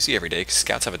 it's not something you see every day, because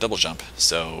Scouts have a double jump.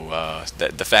 So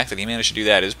the fact that he managed to do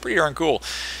that is pretty darn cool.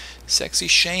 Sexy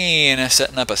Shane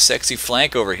setting up a sexy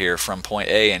flank over here from point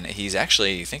A, and he's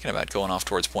actually thinking about going off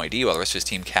towards point D while the rest of his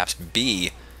team caps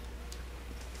B.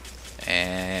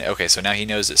 And okay, so now he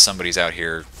knows that somebody's out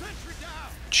here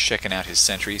checking out his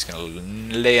sentry. He's going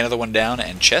to lay another one down,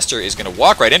 and Chester is going to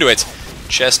walk right into it.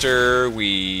 Chester,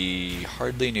 we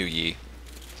hardly knew ye.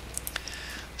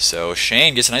 So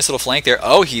Shane gets a nice little flank there.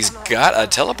 Oh, he's got a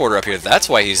teleporter up here. That's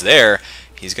why he's there.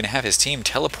 He's going to have his team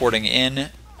teleporting in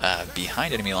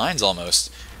behind enemy lines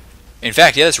almost. In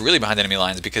fact, yeah, that's really behind enemy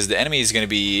lines, because the enemy is going to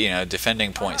be,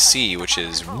 defending point C, which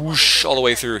is whoosh all the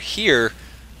way through here.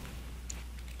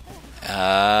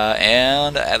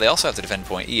 And they also have to defend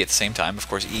point E at the same time. Of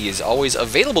course, E is always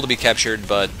available to be captured,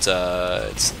 but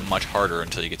it's much harder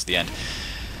until you get to the end.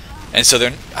 And so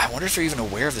I wonder if they're even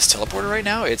aware of this teleporter right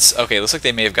now. It's okay. Looks like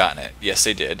they may have gotten it. Yes,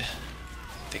 they did.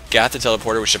 They got the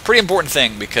teleporter, which is a pretty important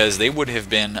thing because they would have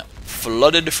been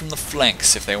flooded from the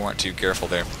flanks if they weren't too careful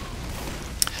there.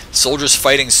 Soldiers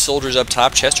fighting soldiers up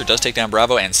top. Chester does take down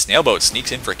Bravo, and Snailboat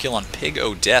sneaks in for a kill on Pig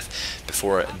O'Death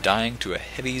before dying to a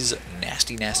Heavy's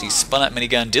nasty, nasty spun-up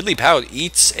minigun. Diddley Pow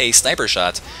eats a sniper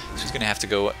shot, so he's going to have to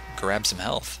go grab some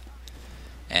health.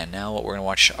 And now we're going to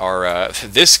watch our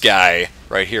this guy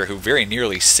right here, who very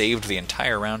nearly saved the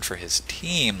entire round for his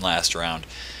team last round.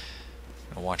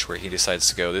 Going to watch where he decides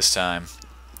to go this time.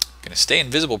 Going to stay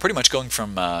invisible, pretty much going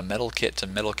from metal kit to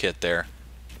metal kit there.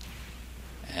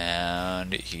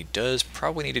 And he does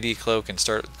probably need to decloak and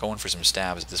start going for some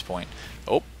stabs at this point.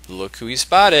 Oh, look who he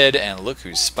spotted, and look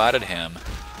who spotted him.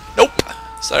 Nope!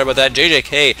 Sorry about that,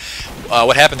 JJK.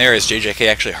 What happened there is JJK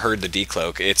actually heard the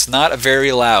decloak. It's not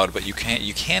very loud, but you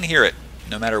can hear it,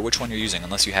 no matter which one you're using,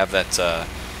 unless you have that.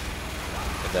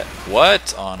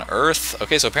 What on earth?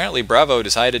 Okay, so apparently Bravo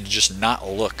decided to just not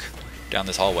look down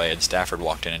this hallway, and Stafford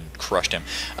walked in and crushed him.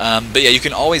 But yeah, you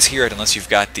can always hear it unless you've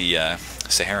got the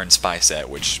Saharan spy set,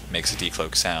 which makes a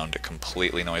decloak sound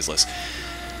completely noiseless.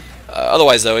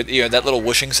 Otherwise, though, that little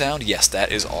whooshing sound, yes,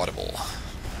 that is audible.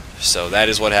 So that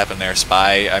is what happened there.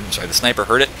 The sniper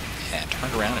heard it and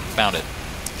turned around and found it.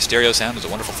 Stereo sound is a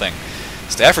wonderful thing.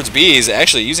 Stafford's B is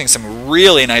actually using some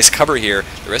really nice cover here.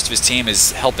 The rest of his team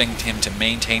is helping him to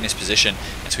maintain his position,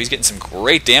 and so he's getting some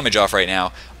great damage off right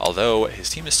now, although his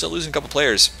team is still losing a couple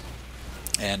players.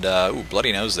 And, ooh,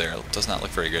 bloody nose there. Does not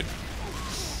look very good.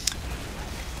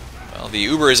 Well, the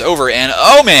Uber is over, and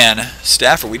oh man!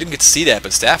 Stafford, we didn't get to see that,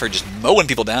 but Stafford just mowing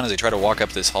people down as they try to walk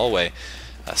up this hallway.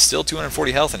 Still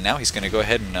 240 health, and now he's going to go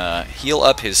ahead and heal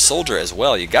up his soldier as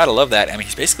well. You gotta love that. I mean,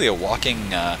 he's basically a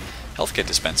walking health kit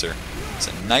dispenser. It's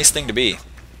a nice thing to be.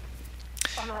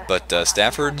 But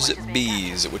Stafford's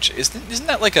Bees, which isn't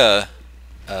that like a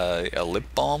lip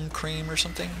balm cream or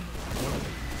something?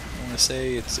 I want to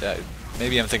say it's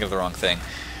maybe I'm thinking of the wrong thing.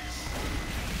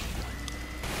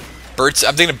 I'm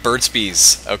thinking of Burt's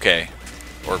Bees. Okay,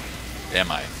 or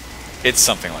am I? It's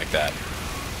something like that.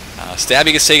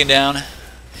 Stabby gets taken down,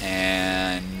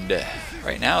 and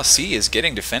right now C is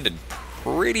getting defended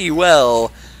pretty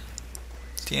well.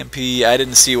 TMP, I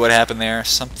didn't see what happened there.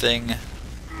 Something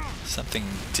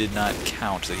did not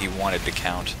count that he wanted to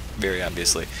count, very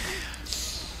obviously.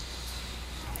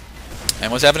 And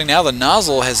what's happening now? The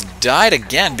nozzle has died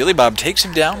again. Billy Bob takes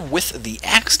him down with the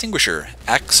axe extinguisher.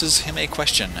 Axes him a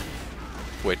question,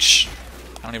 which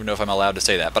I don't even know if I'm allowed to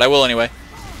say that, but I will anyway.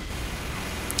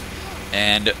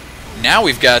 And now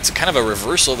we've got kind of a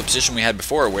reversal of the position we had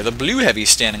before, where the blue heavy's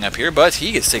standing up here, but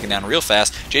he gets taken down real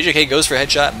fast. JJK goes for a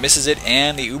headshot, misses it,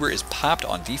 and the Uber is popped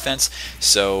on defense,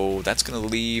 so that's going to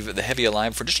leave the heavy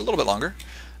alive for just a little bit longer.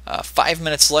 5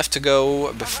 minutes left to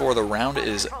go before the round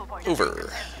is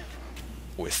over,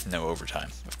 with no overtime,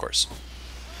 of course.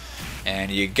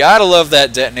 And you gotta love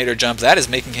that detonator jump. That is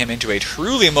making him into a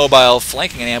truly mobile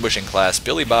flanking and ambushing class.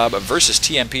 Billy Bob versus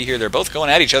TMP here. They're both going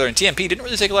at each other, and TMP didn't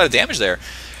really take a lot of damage there.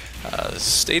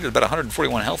 Stayed at about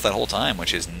 141 health that whole time,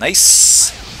 which is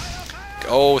nice.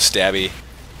 Go, Stabby.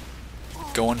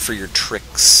 Going for your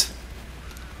tricks.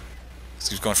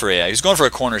 He's going for a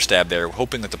corner stab there,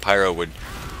 hoping that the pyro would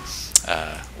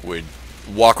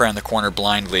walk around the corner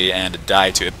blindly and die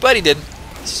to it, but he didn't.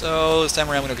 So this time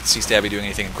around we don't get to see Stabby doing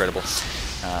anything incredible.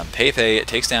 Pepe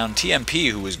takes down TMP,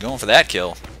 who was going for that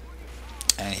kill,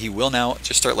 and he will now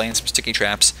just start laying some sticky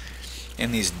traps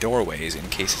in these doorways in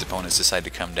case his opponents decide to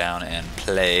come down and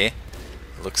play.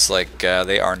 Looks like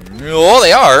they are. No,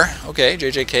 they are. Okay,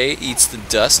 JJK eats the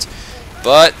dust,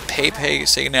 but Pepe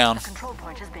is taken down.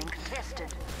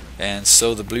 And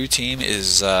so the blue team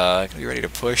is going to be ready to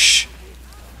push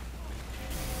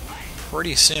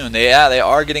pretty soon. They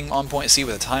are getting on point C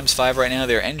with a ×5 right now.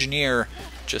 Their engineer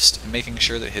just making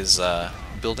sure that his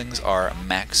buildings are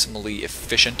maximally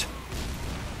efficient.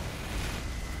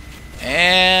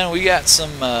 And we got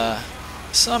some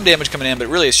damage coming in, but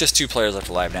really it's just 2 players left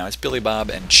alive now. It's Billy Bob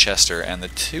and Chester, and the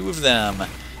 2 of them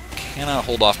cannot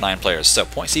hold off 9 players. So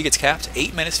point C gets capped,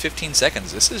 8 minutes 15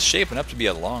 seconds. This is shaping up to be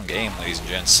a long game, ladies and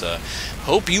gents.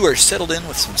 Hope you are settled in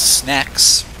with some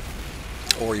snacks,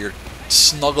 or you're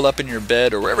snuggled up in your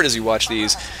bed, or wherever it is you watch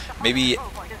these. Maybe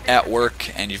at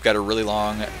work and you've got a really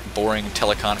long, boring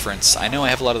teleconference. I know I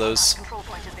have a lot of those.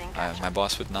 My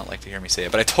boss would not like to hear me say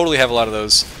it, but I totally have a lot of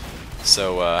those.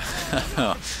 So,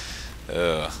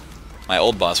 my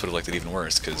old boss would have liked it even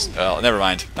worse, because, well, never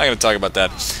mind. Not going to talk about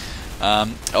that.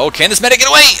 Oh, can this medic get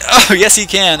away? Oh, yes, he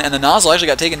can. And the nozzle actually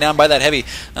got taken down by that heavy.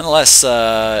 Nonetheless,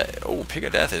 oh, Pig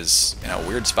of Death is in a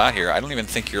weird spot here. I don't even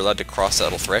think you're allowed to cross that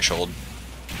little threshold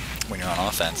when you're on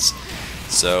offense.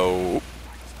 So,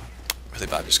 really,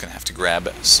 Bob's just going to have to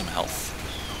grab some health.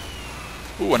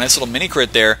 Ooh, a nice little mini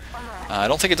crit there. I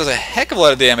don't think it does a heck of a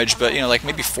lot of damage, but, you know, like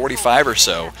maybe 45 or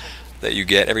so that you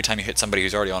get every time you hit somebody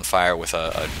who's already on fire with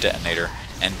a detonator.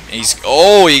 And he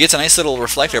gets a nice little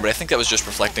reflector, but I think that was just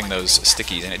reflecting those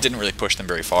stickies, and it didn't really push them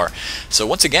very far. So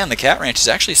once again, the Cat Ranch has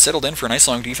actually settled in for a nice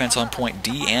long defense on point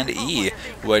D and E,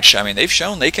 which, I mean, they've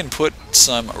shown they can put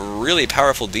some really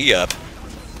powerful D up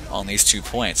on these 2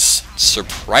 points.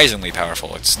 Surprisingly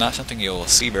powerful. It's not something you'll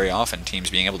see very often, teams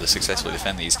being able to successfully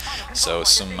defend these. So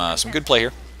some good play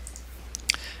here.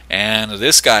 And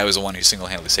this guy was the one who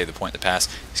single-handedly saved the point in the pass.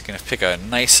 He's going to pick a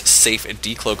nice, safe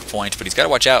decloak point, but he's got to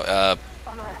watch out. Oh,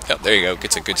 there you go.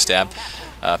 Gets a good stab.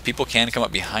 People can come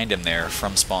up behind him there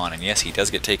from spawn, and yes, he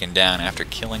does get taken down after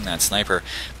killing that sniper.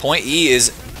 Point E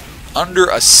is under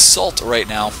assault right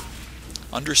now,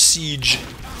 under siege,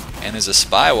 and there's a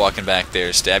spy walking back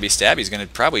there. Stabby, stabby. He's going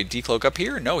to probably decloak up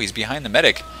here. No, he's behind the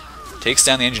medic. Takes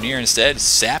down the engineer instead,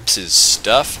 saps his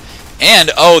stuff,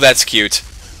 and oh, that's cute.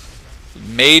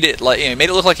 Made it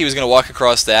look like he was going to walk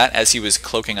across that as he was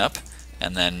cloaking up,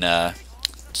 and then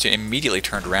immediately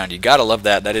turned around. You gotta love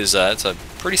that. That is it's a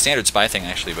pretty standard spy thing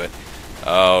actually, but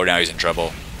oh, now he's in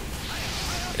trouble.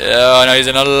 Oh, now he's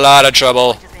in a lot of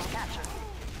trouble.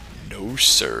 No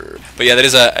sir. But yeah,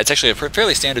 it's actually a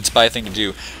fairly standard spy thing to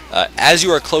do. As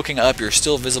you are cloaking up, you're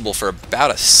still visible for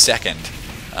about a second.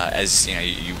 As you know,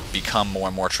 you become more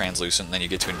and more translucent, and then you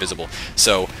get to invisible.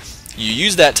 So you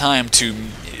use that time to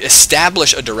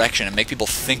establish a direction and make people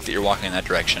think that you're walking in that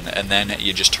direction, and then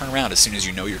you just turn around as soon as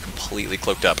you know you're completely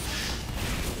cloaked up.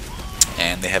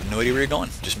 And they have no idea where you're going.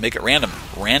 Just make it random.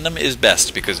 Random is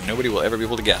best because nobody will ever be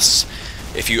able to guess.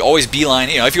 If you always beeline,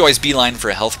 if you always beeline for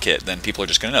a health kit, then people are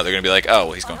just going to know. They're going to be like, oh,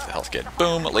 well, he's going for the health kit.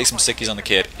 Boom, lay some stickies on the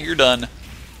kit. You're done.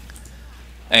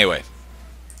 Anyway,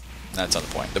 that's not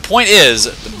the point. The point is,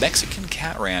 the Mexican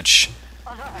Cat Ranch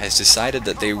has decided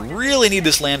that they really need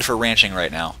this land for ranching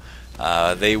right now.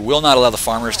 They will not allow the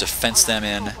farmers to fence them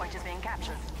in.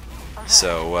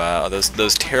 So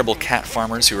those terrible cat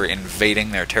farmers who are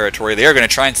invading their territory, they are going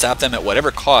to try and stop them at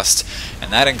whatever cost,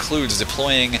 and that includes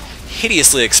deploying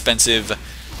hideously expensive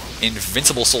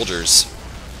invincible soldiers,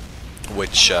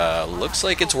 which looks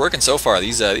like it's working so far.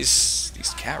 These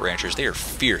cat ranchers, they are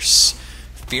fierce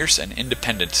and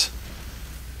independent.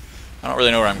 I don't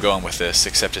really know where I'm going with this,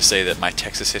 except to say that my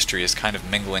Texas history is kind of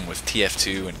mingling with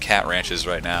TF2 and cat ranches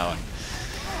right now. And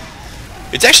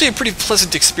it's actually a pretty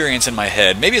pleasant experience in my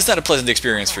head. Maybe it's not a pleasant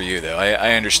experience for you, though.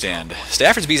 I understand.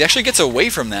 Stafford's Bees actually gets away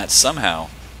from that somehow.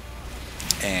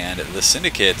 And the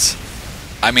Syndicate,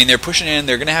 I mean, they're pushing in.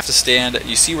 They're going to have to stand.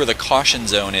 You see where the caution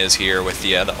zone is here with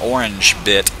the orange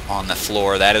bit on the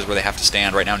floor. That is where they have to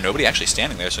stand right now. Nobody actually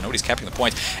standing there, so nobody's capping the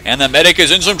points. And the medic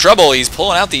is in some trouble. He's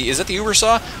pulling out the... Is that the Uber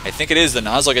saw? I think it is. The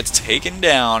nozzle gets taken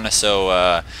down.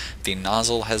 So the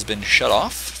nozzle has been shut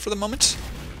off for the moment.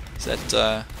 Is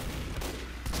that...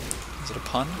 is it a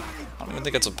pun? I don't even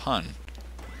think it's a pun.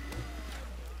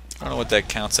 I don't know what that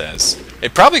counts as.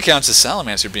 It probably counts as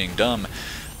Salamancer being dumb.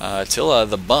 Till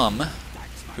the bum,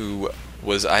 who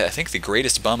was, I think, the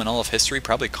greatest bum in all of history,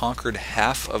 probably conquered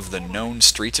half of the known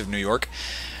streets of New York,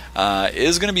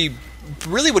 is going to be...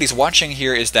 Really what he's watching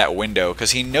here is that window,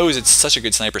 because he knows it's such a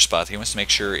good sniper spot. He wants to make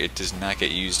sure it does not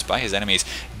get used by his enemies.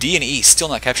 D and E still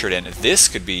not captured in. This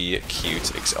could be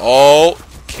cute. Oh!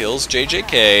 Kills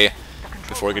JJK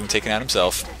before getting taken out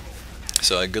himself.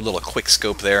 So a good little quick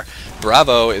scope there.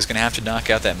 Bravo is going to have to knock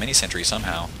out that mini-sentry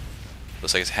somehow.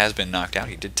 Looks like it has been knocked out.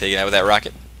 He did take it out with that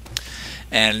rocket.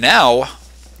 And now,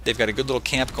 they've got a good little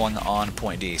camp going on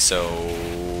point D, so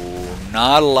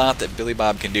not a lot that Billy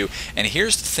Bob can do. And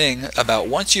here's the thing about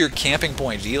once you're camping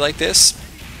point D like this,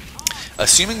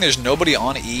 assuming there's nobody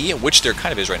on E, which there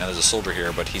kind of is right now, there's a soldier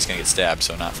here, but he's going to get stabbed,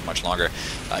 so not for much longer.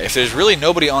 If there's really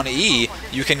nobody on E,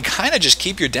 you can kind of just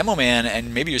keep your demo man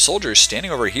and maybe your soldiers standing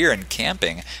over here and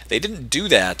camping. They didn't do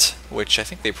that, which I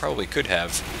think they probably could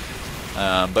have.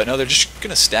 But no, they're just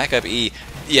going to stack up E.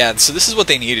 Yeah, so this is what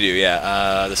they need to do,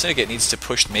 yeah. The Syndicate needs to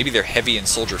push maybe their heavy and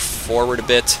soldier forward a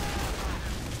bit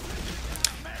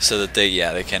so that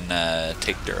they can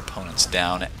take their opponents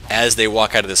down as they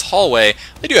walk out of this hallway.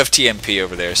 They do have TMP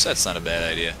over there, so that's not a bad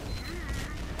idea.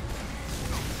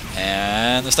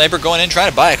 And the sniper going in, trying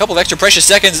to buy a couple of extra precious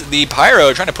seconds. The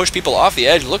Pyro trying to push people off the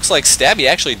edge. Looks like Stabby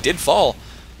actually did fall,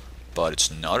 but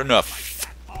it's not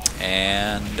enough.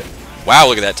 And... wow,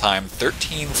 look at that time.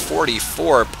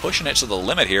 13:44, pushing it to the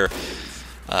limit here.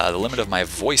 The limit of my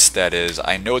voice, that is.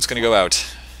 I know it's going to go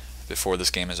out before this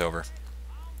game is over.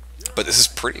 But this is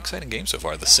a pretty exciting game so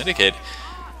far. The Syndicate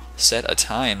set a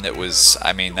time that was,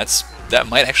 I mean, that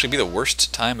might actually be the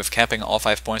worst time of capping all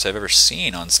 5 points I've ever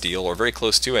seen on Steel, or very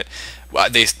close to it. Well,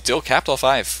 they still capped all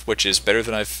 5, which is better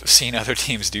than I've seen other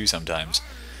teams do sometimes.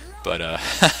 But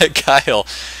Kyle,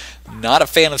 not a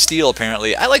fan of Steel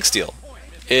apparently. I like Steel.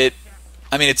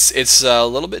 I mean, it's a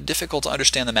little bit difficult to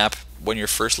understand the map when you're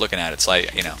first looking at it. It's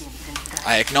like, you know,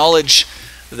 I acknowledge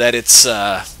that it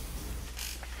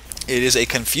is a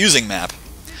confusing map,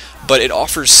 but it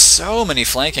offers so many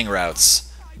flanking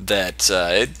routes that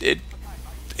it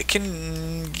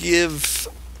can give,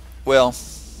 well,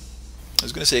 I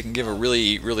was going to say it can give a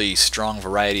really, really strong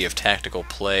variety of tactical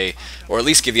play, or at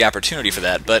least give the opportunity for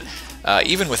that, but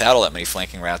even without all that many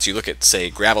flanking routes, you look at, say,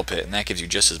 Gravel Pit, and that gives you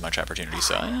just as much opportunity,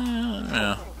 so, I don't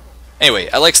know. Anyway,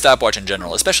 I like Stopwatch in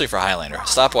general, especially for Highlander.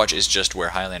 Stopwatch is just where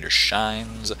Highlander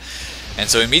shines, and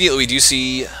so immediately we do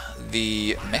see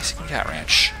the Mexican Cat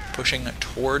Ranch pushing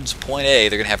towards point A.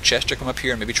 They're going to have Chester come up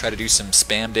here and maybe try to do some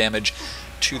spam damage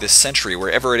to the sentry,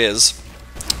 wherever it is.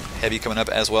 Heavy coming up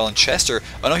as well, and Chester,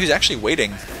 oh no, he's actually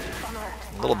waiting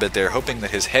a little bit there, hoping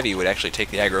that his heavy would actually take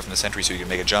the aggro from the sentry so he can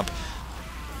make a jump.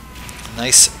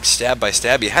 Nice stab by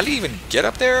Stabby. How did he even get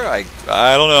up there? I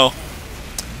don't know.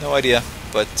 No idea,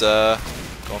 but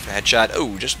going for a headshot.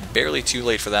 Oh, just barely too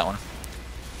late for that one.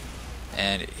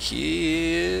 And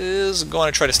he is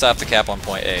going to try to stop the cap on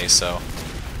point A, so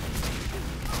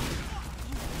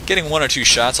getting 1 or 2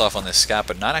 shots off on this Scott,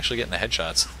 but not actually getting the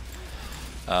headshots.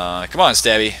 Come on,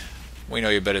 Stabby. We know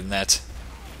you're better than that.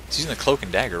 He's using the Cloak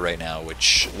and Dagger right now,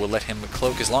 which will let him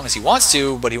cloak as long as he wants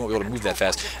to, but he won't be able to move that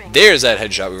fast. There's that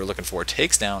headshot we were looking for.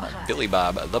 Takes down Billy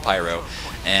Bob, the Pyro.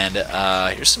 And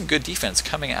here's some good defense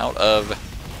coming out of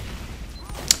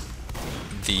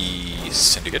the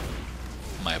Syndicate.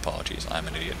 My apologies, I'm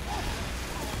an idiot.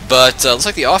 But looks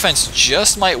like the offense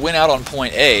just might win out on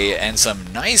point A, and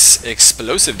some nice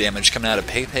explosive damage coming out of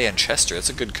Pepe and Chester. It's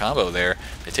a good combo there.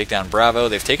 They take down Bravo.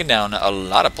 They've taken down a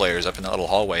lot of players up in that little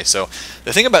hallway. So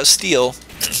the thing about Steel,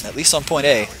 at least on point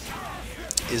A,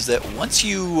 is that once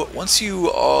you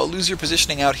lose your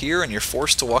positioning out here and you're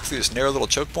forced to walk through this narrow little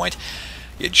choke point,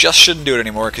 you just shouldn't do it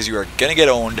anymore because you are going to get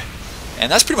owned.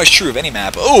 And that's pretty much true of any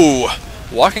map. Oh!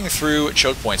 Walking through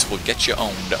choke points will get you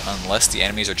owned unless the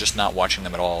enemies are just not watching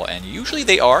them at all, and usually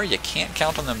they are. You can't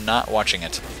count on them not watching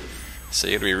it, so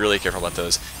you have to be really careful about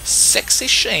those. Sexy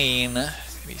Shane,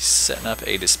 he's setting up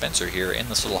a dispenser here in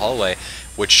this little hallway,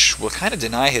 which will kind of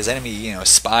deny his enemy, you know,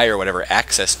 spy or whatever,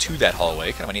 access to that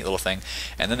hallway. Kind of a neat little thing.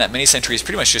 And then that mini sentry is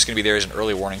pretty much just going to be there as an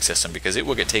early warning system because it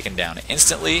will get taken down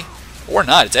instantly, or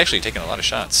not. It's actually taking a lot of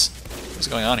shots. What's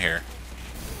going on here?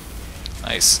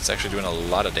 Nice. It's actually doing a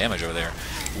lot of damage over there.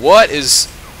 What is...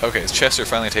 Okay, Chester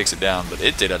finally takes it down, but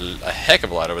it did a heck of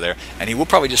a lot over there. And he will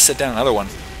probably just set down another one.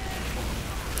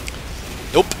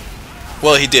 Nope.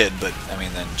 Well, he did, but, I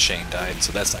mean, then Shane died,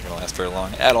 so that's not going to last very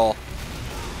long at all.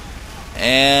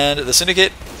 And the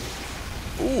Syndicate...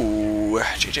 Ooh,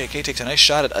 JJK takes a nice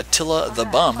shot at Attila the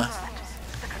Bum.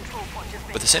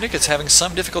 But the Syndicate's having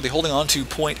some difficulty holding on to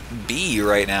point B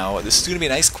right now. This is going to be a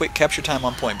nice quick capture time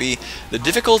on point B. The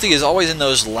difficulty is always in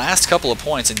those last couple of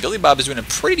points, and Billy Bob is doing a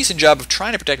pretty decent job of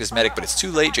trying to protect his medic, but it's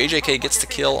too late. JJK gets the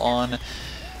kill on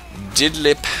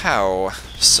Diddly Pow,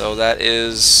 so that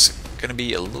is going to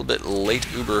be a little bit late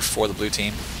Uber for the blue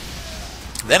team.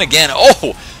 Then again,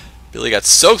 oh! Billy got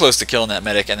so close to killing that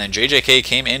medic, and then JJK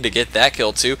came in to get that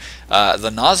kill too. The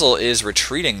Nozzle is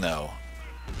retreating, though,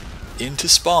 into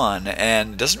spawn,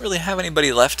 and doesn't really have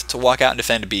anybody left to walk out and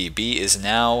defend B. B is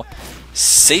now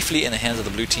safely in the hands of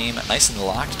the blue team, nice and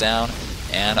locked down,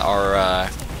 and our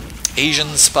Asian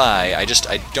spy, I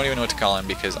don't even know what to call him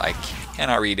because I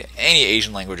cannot read any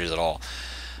Asian languages at all,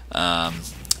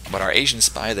 but our Asian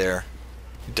spy there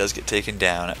does get taken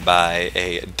down by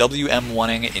a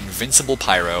WM1ing Invincible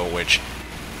Pyro, which,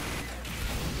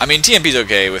 I mean, TMP's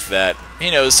okay with that.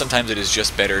 He knows sometimes it is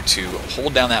just better to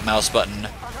hold down that mouse button,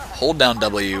 hold down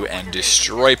W, and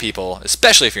destroy people,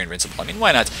 especially if you're invincible. I mean,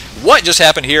 why not? What just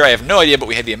happened here? I have no idea, but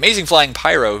we had the amazing flying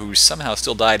Pyro, who somehow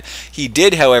still died. He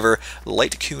did, however,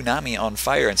 light Kunami on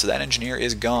fire, and so that engineer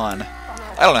is gone.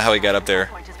 I don't know how he got up there.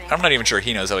 I'm not even sure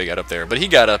he knows how he got up there, but he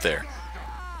got up there.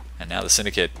 And now the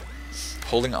Syndicate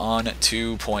holding on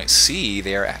to point C.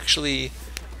 They are actually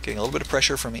getting a little bit of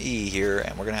pressure from E here,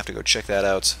 and we're going to have to go check that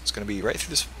out. It's going to be right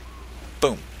through this.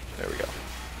 Boom. There we go.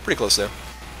 Pretty close there.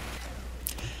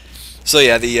 So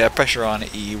yeah, the pressure on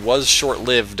E was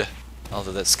short-lived,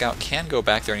 although that scout can go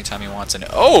back there anytime he wants. And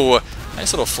oh,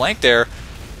 nice little flank there.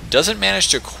 Doesn't manage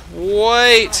to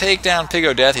quite take down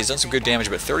Pig Death. He's done some good damage,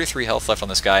 but 33 health left on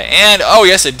this guy. And oh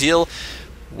yes, a deal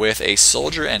with a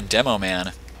soldier and demo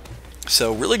man.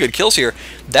 So really good kills here.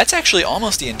 That's actually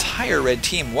almost the entire red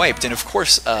team wiped, and of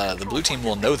course the blue team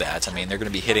will know that. I mean, they're going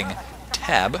to be hitting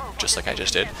tab, just like I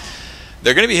just did.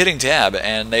 They're going to be hitting tab,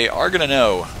 and they are going to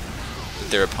know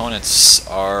that their opponents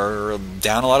are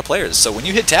down a lot of players. So when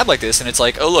you hit tab like this, and it's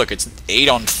like, oh look, it's 8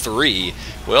 on 3,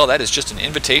 well, that is just an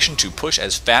invitation to push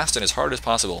as fast and as hard as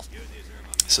possible.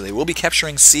 So they will be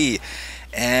capturing C,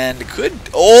 and could,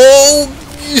 oh,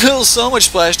 so much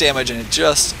splash damage, and it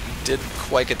just didn't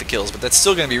quite get the kills, but that's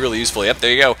still going to be really useful. Yep,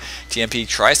 there you go. TMP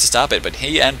tries to stop it, but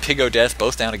he and Pigo Death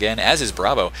both down again, as is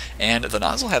Bravo, and the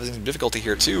Nozzle having some difficulty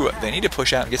here too. They need to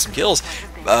push out and get some kills.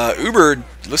 Uber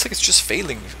looks like it's just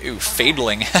fading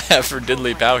for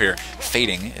Diddly Pow here.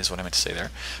 Fading is what I meant to say there.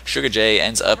 Sugar J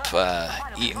ends up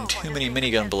eating too many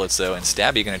minigun bullets though, and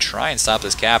Stabby going to try and stop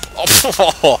this cap.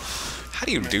 Oh, how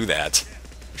do you do that?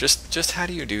 Just how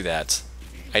do you do that?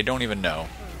 I don't even know.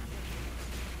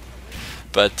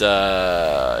 But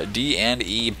D and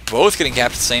E both getting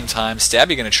capped at the same time.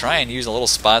 Stabby going to try and use a little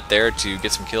spot there to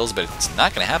get some kills, but it's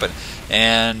not going to happen.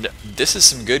 And this is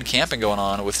some good camping going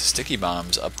on with sticky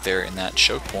bombs up there in that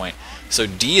choke point. So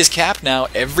D is capped now.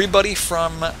 Everybody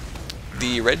from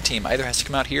the red team either has to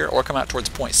come out here or come out towards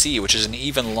point C, which is an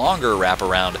even longer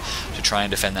wraparound to try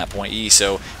and defend that point E.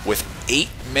 So with 8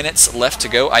 minutes left to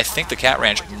go, I think the Cat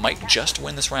Ranch might just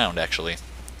win this round, actually.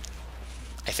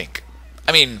 I think.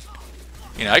 I mean,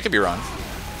 you know, I could be wrong,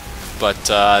 but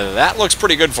that looks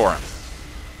pretty good for him.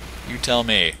 You tell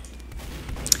me.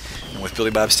 And with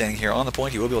Billy Bob standing here on the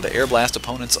point, he will be able to air blast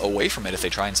opponents away from it if they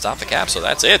try and stop the cap, so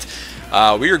that's it.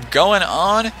 We are going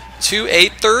on to a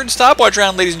third stopwatch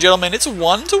round, ladies and gentlemen. It's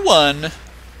 1-1.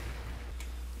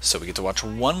 So we get to watch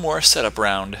one more setup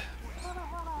round.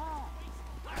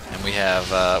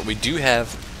 And we do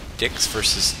have Dicks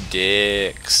versus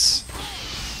Dicks.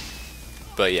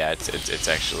 But yeah, it's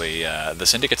actually the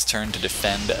Syndicate's turn to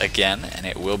defend again, and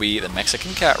it will be the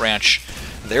Mexican Cat Ranch,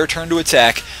 their turn to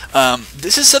attack.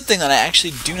 This is something that I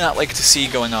actually do not like to see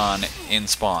going on in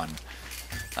Spawn.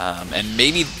 And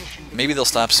maybe they'll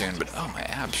stop soon, but oh, my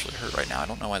abs really hurt right now. I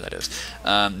don't know why that is.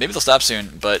 Maybe they'll stop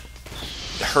soon, but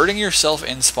hurting yourself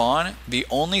in Spawn, the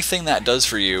only thing that does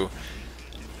for you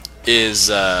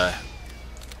is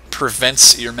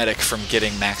prevents your medic from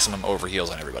getting maximum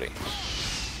overheals on everybody.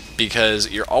 Because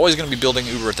you're always going to be building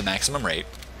Uber at the maximum rate,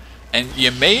 and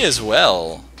you may as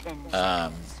well be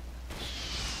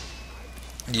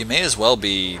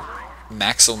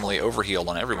maximally overhealed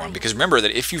on everyone. Because remember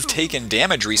that if you've taken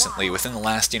damage recently within the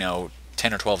last 10 or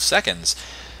 12 seconds,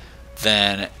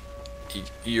 then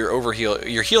your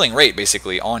healing rate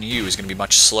basically on you is going to be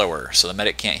much slower. So the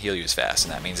medic can't heal you as fast,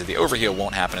 and that means that the overheal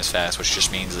won't happen as fast, which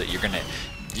just means that you're going to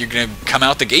come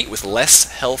out the gate with less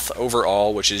health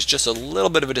overall, which is just a little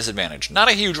bit of a disadvantage. Not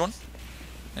a huge one.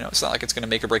 It's not like it's going to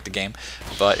make or break the game,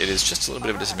 but it is just a little bit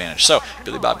of a disadvantage. So,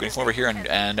 Billy Bob going to come over here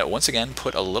and once again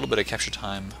put a little bit of capture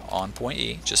time on point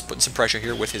E, just putting some pressure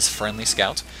here with his friendly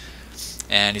scout.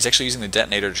 And he's actually using the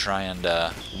detonator to try and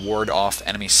ward off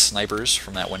enemy snipers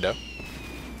from that window.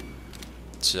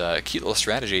 It's a cute little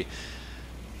strategy.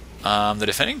 The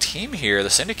defending team here,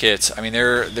 the Syndicate, I mean,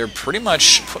 they're pretty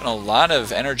much putting a lot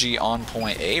of energy on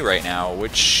point A right now,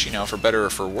 which, for better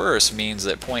or for worse, means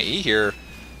that point E here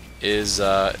is,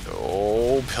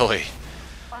 oh, Billy.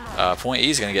 Point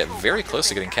E is going to get very close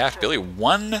to getting capped. Billy,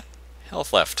 1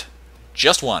 health left.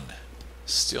 Just 1.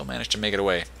 Still managed to make it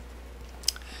away.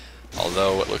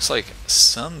 Although it looks like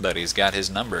somebody's got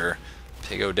his number.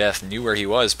 Pigo Death knew where he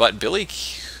was, but Billy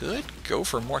could go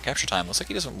for more capture time. Looks like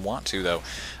he doesn't want to, though.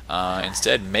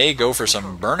 Instead, may go for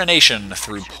some burnination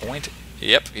through point.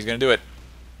 Yep, he's going to do it.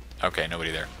 Okay,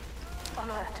 nobody there.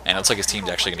 And it looks like his team's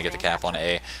actually going to get the cap on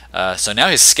A. So now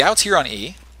his scout's here on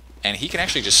E, and he can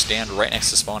actually just stand right next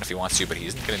to spawn if he wants to, but he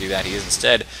isn't going to do that. He is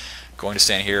instead going to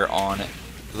stand here on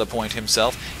the point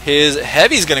himself. His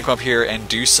heavy's going to come up here and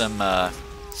do some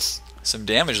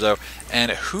damage, though.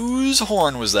 And whose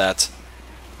horn was that?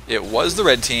 It was the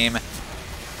red team.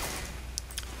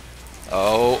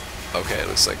 Oh, okay, it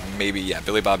looks like maybe, yeah,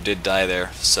 Billy Bob did die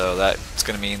there. So that's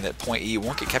going to mean that point E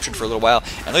won't get captured for a little while.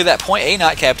 And look at that, point A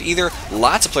not capped either.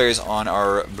 Lots of players on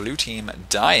our blue team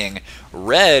dying.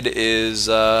 Red is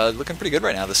looking pretty good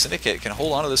right now. The Syndicate can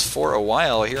hold on to this for a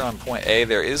while here on point A.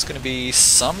 There is going to be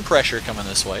some pressure coming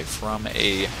this way from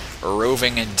a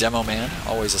roving demo man.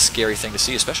 Always a scary thing to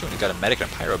see, especially when you've got a medic and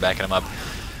a pyro backing him up.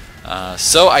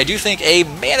 So I do think A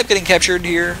may end up getting captured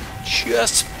here.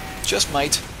 Just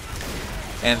might.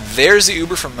 And there's the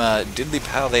Uber from Diddly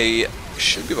Pow. They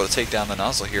should be able to take down the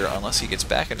Nozzle here unless he gets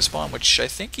back into spawn, which I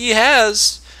think he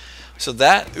has. So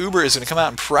that Uber is going to come out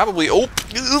and probably,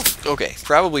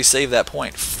 probably save that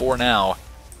point for now.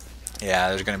 Yeah,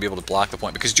 they're going to be able to block the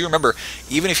point. Because do you remember,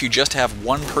 even if you just have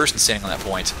one person standing on that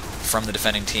point from the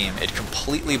defending team, it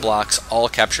completely blocks all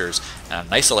captures. And a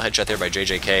nice little headshot there by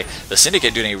JJK. The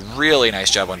Syndicate doing a really nice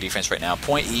job on defense right now.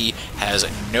 Point E has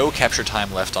no capture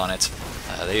time left on it.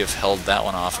 They have held that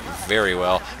one off very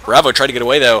well. Bravo tried to get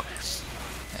away, though,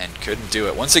 and couldn't do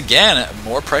it. Once again,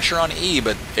 more pressure on E,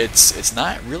 but it's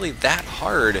not really that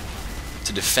hard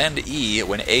to defend E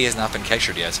when A has not been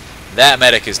captured yet. That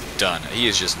medic is done. He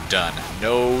is just done.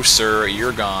 No, sir,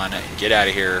 you're gone. Get out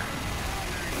of here.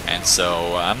 And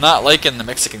so I'm not liking the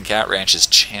Mexican Cat Ranch's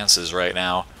chances right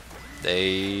now.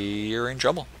 They are in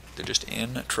trouble. They're just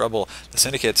in trouble. The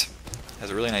Syndicate has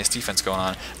a really nice defense going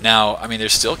on. Now, I mean,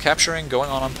 there's still capturing going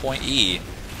on point E,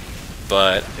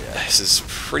 but this is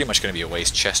pretty much going to be a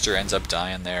waste. Chester ends up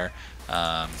dying there.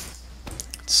 Let's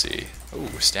see. Ooh,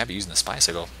 Stabby using the spy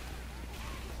signal.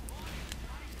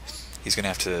 He's going to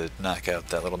have to knock out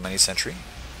that little mini-sentry.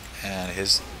 And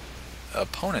his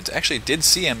opponent actually did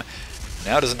see him.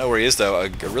 Now doesn't know where he is, though. A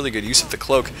really good use of the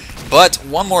cloak. But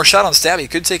one more shot on Stabby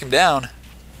could take him down.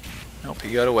 Nope,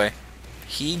 he got away.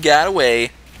 He got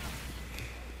away.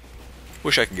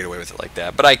 Wish I could get away with it like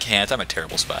that, but I can't. I'm a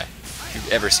terrible spy. If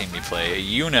you've ever seen me play,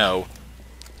 you know.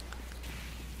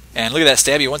 And look at that,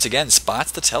 Stabby once again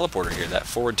spots the teleporter here, that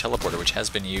forward teleporter, which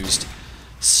has been used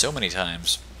so many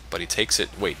times. But he takes it...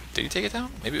 Wait, did he take it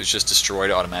down? Maybe it was just destroyed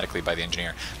automatically by the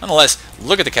engineer. Nonetheless,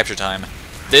 look at the capture time.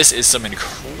 This is some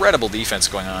incredible defense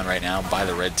going on right now by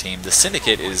the red team. The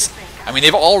Syndicate is... I mean,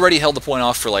 they've already held the point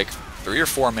off for like 3 or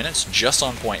 4 minutes just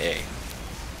on point A.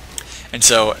 And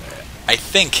so, I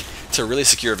think to really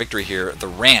secure a victory here, the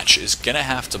Ranch is going to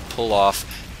have to pull off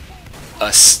a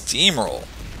steamroll.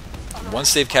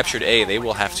 Once they've captured A, they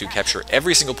will have to capture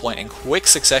every single point in quick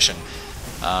succession.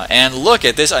 And look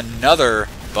at this, another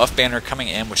buff banner coming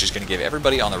in, which is going to give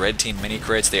everybody on the red team mini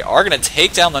crits. They are going to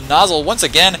take down the nozzle once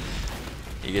again.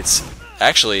 He gets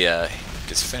actually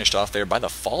gets finished off there by the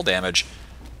fall damage.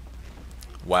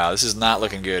 Wow, this is not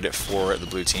looking good for the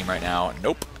blue team right now.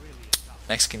 Nope.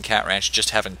 Mexican Cat Ranch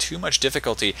just having too much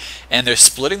difficulty, and they're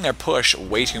splitting their push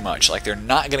way too much. Like, they're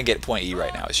not going to get point E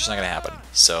right now. It's just not going to happen.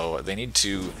 So they need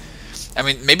to... I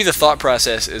mean, maybe the thought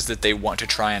process is that they want to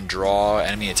try and draw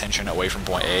enemy attention away from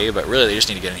point A, but really they just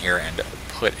need to get in here and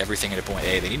put everything into point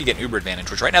A. They need to get an Uber advantage,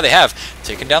 which right now they have.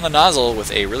 Taken down the nozzle with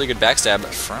a really good backstab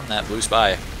from that blue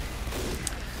spy.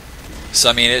 So,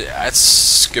 I mean,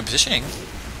 that's good positioning,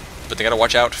 but they got to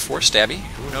watch out for Stabby.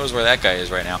 Who knows where that guy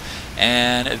is right now.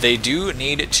 And they do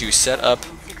need to set up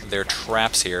their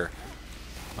traps here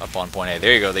up on point A.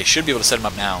 There you go. They should be able to set them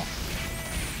up now.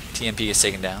 TMP is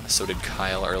taken down, so did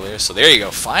Kyle earlier. So there you go.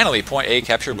 Finally, point A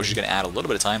captured, which is going to add a little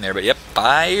bit of time there. But yep,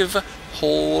 5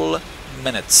 whole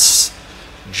minutes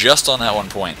just on that one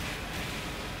point.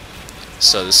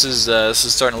 So this is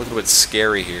starting to look a little bit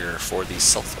scary here for the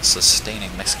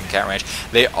self-sustaining Mexican Cat Ranch.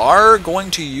 They are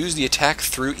going to use the attack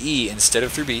through E instead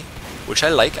of through B, which I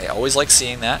like. I always like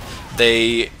seeing that.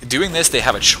 Doing this, they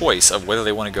have a choice of whether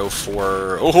they want to go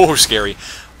for... Oh, scary.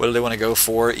 Whether they want to go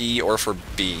for E or for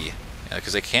B.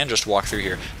 Because they can just walk through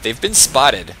here. They've been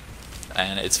spotted,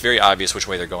 and it's very obvious which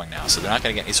way they're going now, so they're not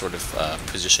going to get any sort of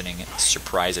positioning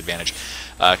surprise advantage.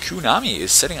 Kunami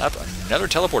is setting up another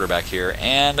teleporter back here,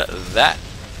 and that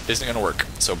isn't going to work.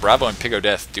 So Bravo and Pig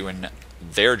Death doing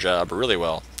their job really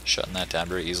well, shutting that down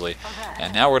very easily.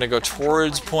 And now we're going to go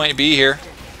towards point B here,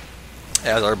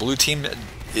 as our blue team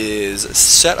is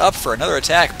set up for another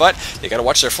attack, but they got to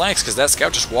watch their flanks, because that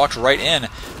scout just walked right in,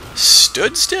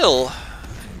 stood still,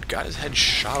 got his head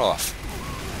shot off.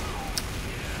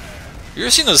 You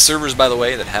ever seen those servers, by the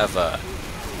way, that have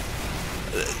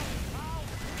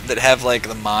like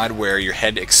the mod where your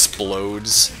head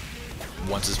explodes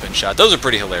once it's been shot? Those are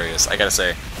pretty hilarious, I gotta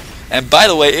say. And by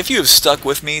the way, if you have stuck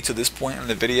with me to this point in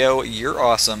the video, you're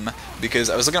awesome, because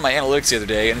I was looking at my analytics the other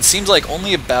day, and it seems like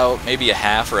only about maybe a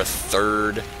half or a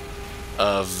third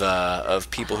of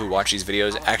people who watch these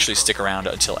videos actually stick around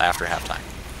until after halftime.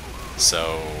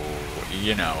 So,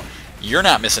 you know, you're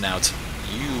not missing out.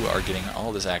 You are getting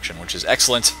all this action, which is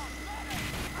excellent.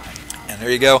 And there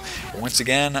you go. Once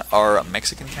again, our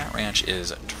Mexican Cat Ranch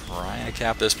is trying to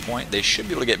cap this point. They should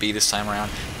be able to get B this time around.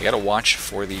 They got to watch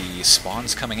for the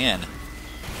spawns coming in.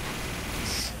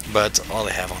 But all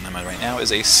they have on them right now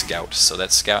is a scout, so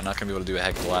that scout not going to be able to do a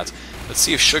heck of a lot. Let's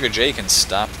see if Sugar J can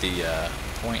stop the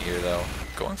point here, though.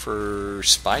 Going for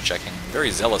spy checking.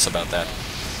 Very zealous about that.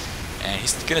 And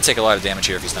he's going to take a lot of damage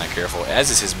here if he's not careful,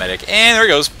 as is his medic. And there he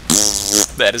goes.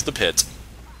 That is the pit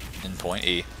in point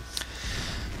E.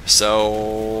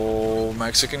 So,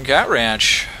 Mexican Cat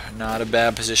Ranch, not a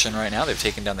bad position right now. They've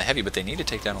taken down the heavy, but they need to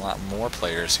take down a lot more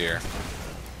players here.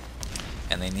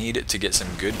 and they need to get some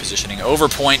good positioning over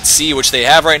point C, which they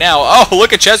have right now. Oh,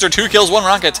 look at Chester, 2 kills, 1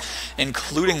 rocket,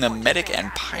 including the medic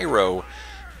and pyro.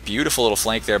 Beautiful little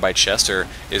flank there by Chester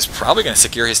is probably going to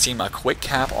secure his team a quick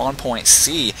cap on point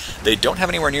C. They don't have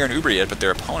anywhere near an Uber yet, but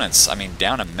their opponents, I mean,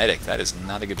 down a medic, that is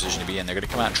not a good position to be in. They're going to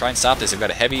come out and try and stop this. They've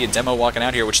got a heavy demo walking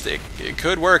out here, which it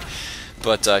could work,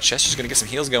 but Chester's going to get some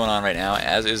heals going on right now,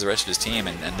 as is the rest of his team,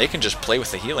 and they can just play with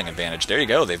the healing advantage. There you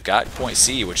go. They've got point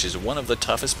C, which is one of the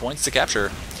toughest points to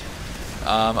capture.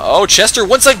 Oh, Chester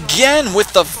once again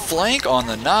with the flank on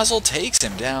the nozzle takes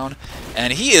him down,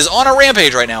 and he is on a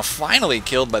rampage right now, finally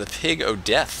killed by the Pig o'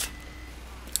 Death.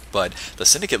 But the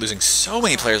Syndicate losing so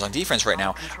many players on defense right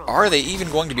now. Are they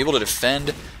even going to be able to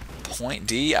defend point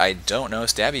D? I don't know.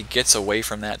 Stabby gets away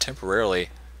from that temporarily.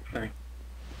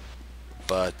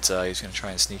 But he's going to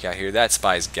try and sneak out here. That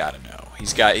spy's got to know.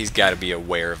 He's got to be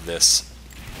aware of this.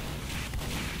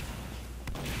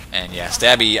 And yeah,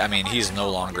 Stabby, I mean, he's no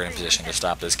longer in a position to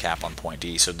stop this cap on point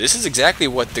D. So this is exactly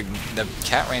what the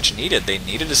Cat Ranch needed. They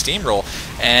needed a steamroll.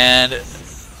 And,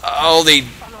 oh, they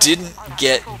didn't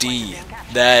get D.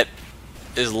 That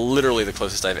is literally the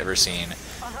closest I've ever seen.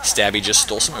 Stabby just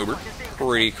stole some Uber.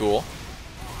 Pretty cool.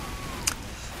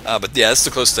 But yeah, that's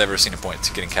the closest I've ever seen a point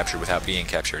to getting captured without being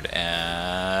captured.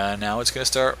 And now it's going to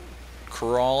start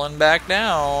crawling back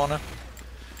down.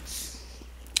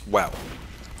 Wow.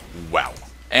 Wow.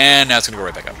 And now it's going to go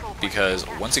right back up, because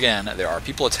once again, there are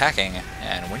people attacking,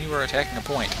 and when you are attacking a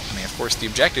point, I mean, of course, the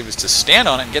objective is to stand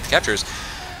on it and get the captures.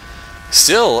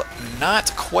 Still,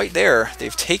 not quite there.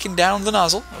 They've taken down the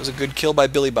nozzle. That was a good kill by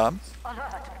Billy Bob.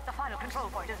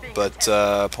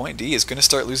 But point D is going to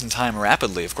start losing time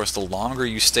rapidly. Of course, the longer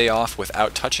you stay off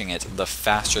without touching it, the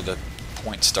faster the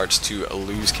point starts to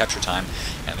lose capture time.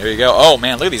 And there you go. Oh,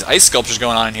 man, look at these ice sculptures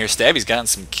going on in here. Stabby's gotten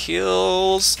some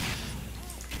kills.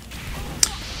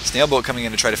 Snailboat coming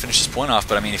in to try to finish this point off,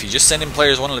 but I mean, if you just send in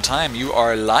players one at a time, you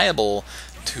are liable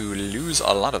to lose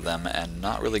a lot of them and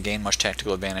not really gain much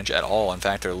tactical advantage at all. In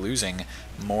fact, they're losing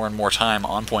more and more time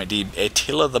on point D.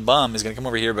 Attila the Bum is going to come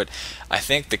over here, but I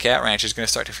think the Cat Ranch is going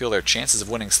to start to feel their chances of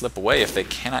winning slip away if they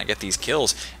cannot get these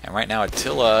kills. And right now,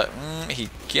 Attila, he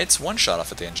gets one shot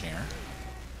off at the engineer,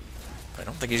 but I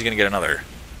don't think he's going to get another.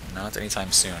 Not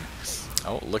anytime soon.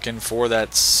 Oh, looking for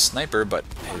that sniper, but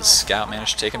his scout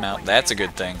managed to take him out. That's a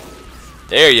good thing.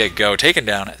 There you go, taken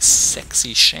down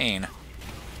Sexy Shane.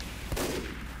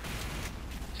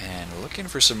 And looking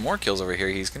for some more kills over here.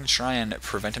 He's going to try and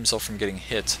prevent himself from getting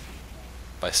hit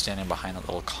by standing behind that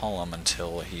little column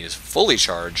until he is fully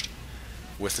charged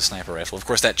with the sniper rifle. Of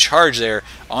course, that charge there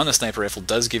on the sniper rifle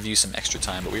does give you some extra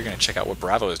time, but we're going to check out what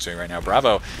Bravo is doing right now.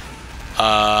 Bravo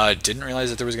didn't realize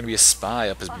that there was going to be a spy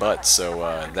up his butt, so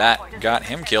that got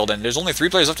him killed. And there's only 3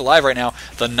 players left alive right now.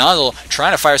 The nozzle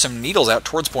trying to fire some needles out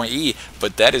towards point E,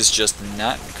 but that is just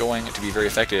not going to be very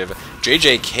effective.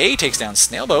 JJK takes down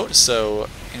Snailboat, so,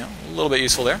 you know, a little bit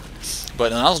useful there. But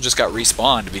the nozzle just got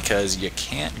respawned because you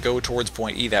can't go towards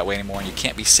point E that way anymore, and you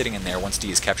can't be sitting in there once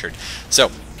D is captured. So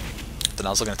the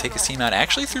nozzle going to take his team out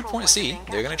actually through point C.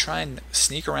 They're going to try and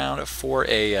sneak around for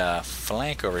a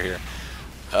flank over here.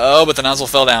 Oh, but the nozzle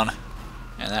fell down,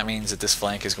 and that means that this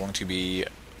flank is going to be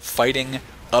fighting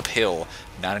uphill.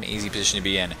 Not an easy position to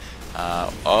be in.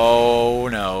 Oh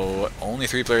no, only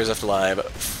 3 players left alive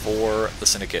for the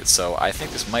Syndicate, so I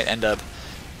think this might end up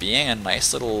being a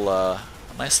nice little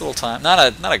time.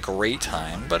 Not a great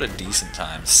time, but a decent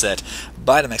time set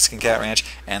by the Mexican Cat Ranch.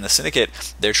 And the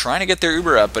Syndicate, they're trying to get their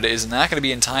Uber up, but it is not going to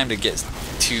be in time to get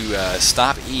to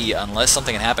stop E unless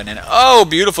something can happen. And oh,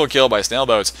 beautiful kill by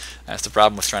Snailboats. That's the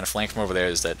problem with trying to flank from over there,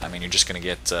 is that, I mean, you're just going to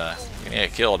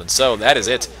get killed. And so that is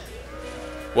it.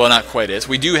 Well, not quite it.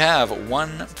 We do have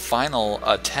one final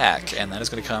attack, and that is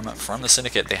going to come from the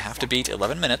Syndicate. They have to beat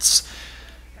 11 minutes.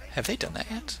 Have they done that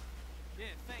yet?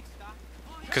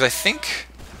 Because I think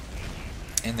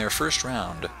in their first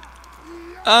round,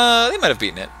 they might have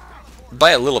beaten it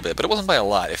by a little bit, but it wasn't by a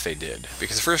lot if they did.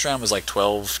 Because the first round was like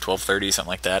 12:30, something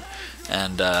like that,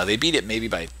 and they beat it maybe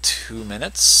by 2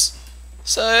 minutes.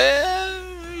 So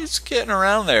it's getting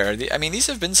around there. I mean, these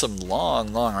have been some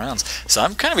long rounds, so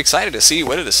I'm kind of excited to see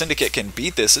whether the Syndicate can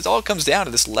beat this. It all comes down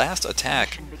to this last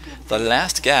attack, the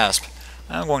last gasp.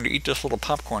 I'm going to eat this little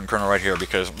popcorn kernel right here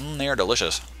because they are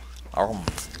delicious. I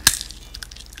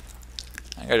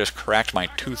think I just cracked my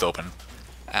tooth open.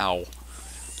 Ow.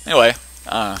 Anyway,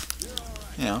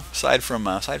 you know, aside from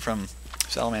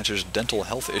Salamancer's dental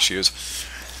health issues,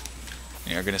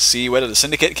 you're going to see whether the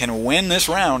Syndicate can win this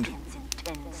round.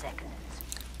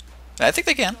 I think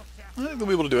they can. I think they'll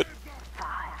be able to do it.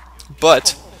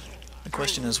 But the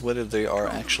question is whether they are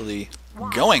actually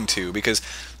going to, because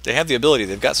they have the ability.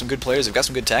 They've got some good players. They've got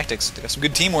some good tactics. They've got some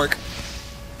good teamwork.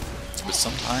 But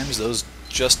sometimes those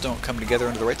just don't come together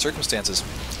under the right circumstances.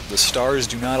 The stars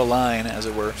do not align, as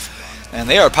it were. And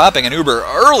they are popping an Uber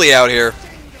early out here.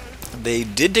 They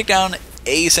did take down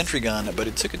a sentry gun, but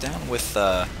it took it down with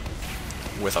a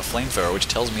flamethrower, which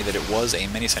tells me that it was a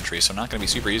mini-sentry, so not going to be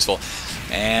super useful.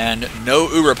 And no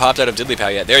Uber popped out of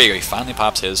Diddlypow yet. There you go, he finally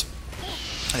pops his.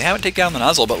 They haven't taken down the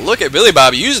nozzle, but look at Billy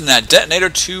Bob using that detonator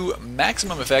to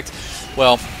maximum effect.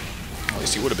 Well, at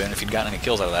least he would have been if he'd gotten any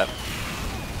kills out of that.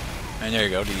 And there you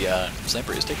go, the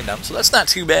sniper is taken down, so that's not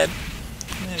too bad.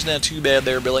 It's not too bad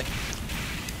there, Billy.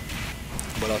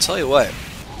 But I'll tell you what,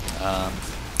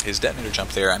 his detonator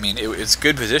jump there, I mean, it's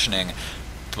good positioning,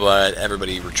 but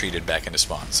everybody retreated back into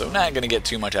spawn, so not going to get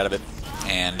too much out of it.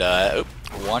 And,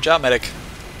 watch out, medic.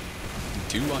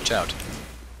 Do watch out.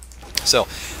 So,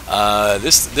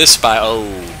 this spy, oh,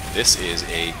 this is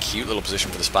a cute little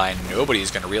position for the spy. Nobody's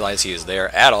going to realize he is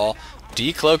there at all.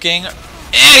 Decloaking,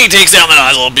 and he takes down the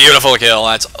nozzle. Beautiful kill.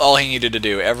 That's all he needed to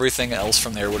do. Everything else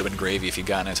from there would have been gravy if he'd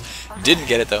gotten it. Didn't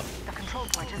get it, though.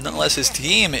 Nonetheless, his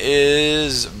team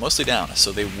is mostly down,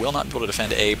 so they will not be able to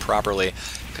defend A properly,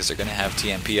 because they're going to have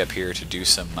TMP up here to do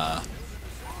some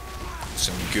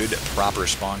good, proper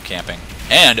spawn camping.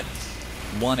 And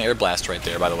one air blast right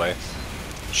there, by the way.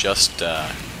 Just, I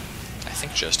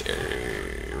think just,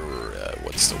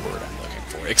 what's the word I'm looking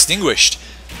for? Extinguished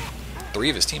 3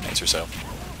 of his teammates or so.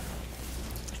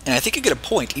 And I think you get a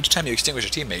point each time you extinguish a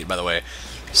teammate, by the way.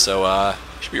 So,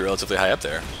 should be relatively high up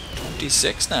there.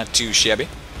 26, not too shabby.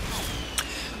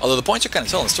 Although the points are kind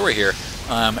of telling the story here.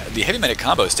 The heavy medic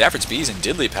combo, Stafford's Bees and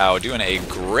Diddlypow, doing a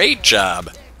great job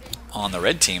on the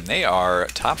red team. They are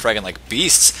top fragging like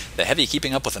beasts. The heavy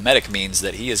keeping up with the medic means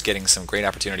that he is getting some great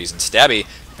opportunities. And Stabby,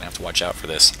 gonna have to watch out for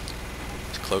this.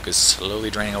 His cloak is slowly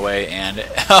draining away, and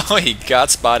oh, he got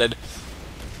spotted.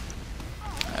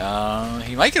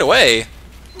 He might get away.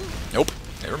 Nope,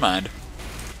 never mind.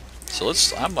 So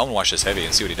I'm gonna watch this heavy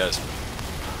and see what he does.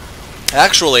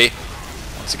 Actually,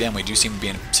 once again, we do seem to be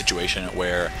in a situation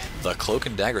where the cloak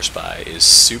and dagger spy is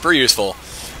super useful,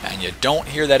 and you don't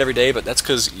hear that every day, but that's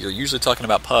because you're usually talking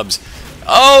about pubs.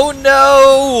 Oh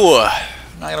no!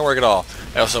 Not gonna work at all.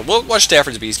 So we'll watch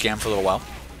Stafford's Bees cam for a little while.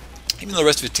 Even though the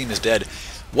rest of his team is dead,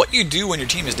 what you do when your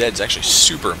team is dead is actually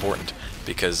super important,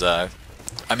 because I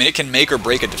mean, it can make or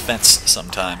break a defense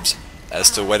sometimes as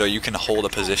to whether you can hold a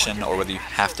position or whether you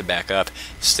have to back up,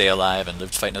 stay alive, and live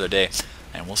to fight another day.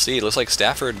 And we'll see. It looks like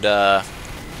Stafford, he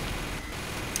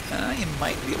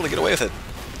might be able to get away with it.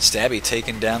 Stabby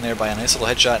taken down there by a nice little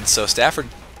headshot, and so Stafford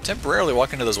temporarily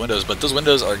walking into those windows, but those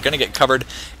windows are going to get covered.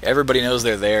 Everybody knows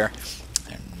they're there.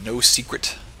 They're no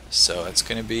secret. So it's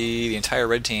going to be the entire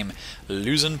red team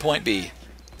losing point B.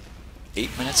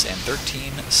 8 minutes and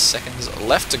 13 seconds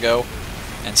left to go.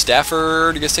 And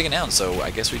Stafford gets taken down, so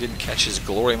I guess we didn't catch his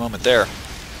glory moment there.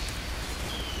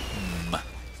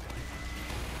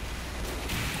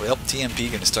 Well, TMP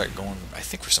going to start going, I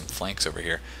think, for some flanks over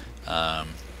here.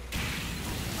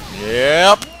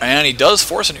 Yep, and he does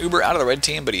force an Uber out of the red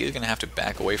team, but he is going to have to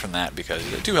back away from that because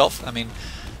he's at 2 health. I mean,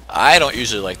 I don't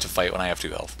usually like to fight when I have 2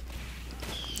 health,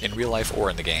 in real life or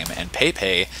in the game. And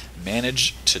Pepe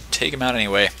managed to take him out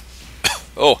anyway.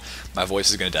 Oh, my voice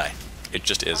is going to die. It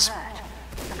just is.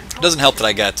 It doesn't help that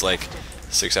I got like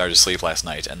 6 hours of sleep last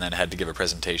night and then had to give a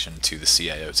presentation to the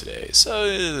CIO today, so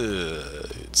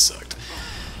it sucked.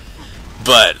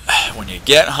 But when you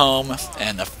get home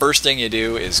and the first thing you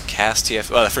do is cast TF2,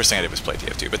 well, the first thing I did was play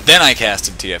TF2, but then I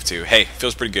casted TF2. Hey,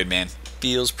 feels pretty good, man.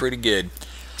 Feels pretty good.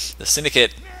 The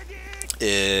Syndicate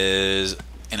is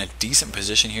in a decent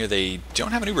position here. They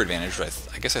don't have an Uber advantage, but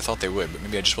I guess I thought they would, but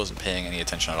maybe I just wasn't paying any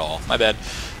attention at all. My bad.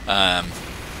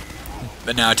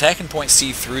 But now attacking point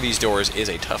C through these doors is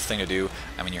a tough thing to do.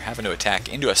 I mean, you're having to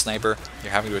attack into a sniper,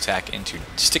 you're having to attack into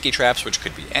sticky traps, which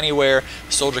could be anywhere.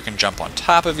 Soldier can jump on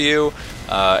top of you,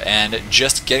 and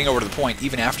just getting over to the point,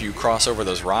 even after you cross over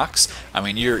those rocks, I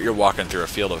mean, you're walking through a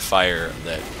field of fire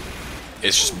that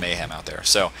is just mayhem out there.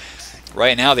 So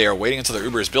right now they are waiting until their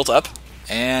Uber is built up,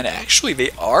 and actually they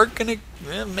are going to,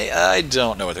 I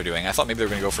don't know what they're doing. I thought maybe they were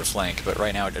going to go for flank, but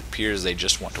right now it appears they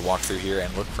just want to walk through here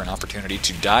and look for an opportunity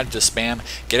to dodge the spam,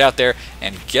 get out there,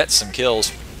 and get some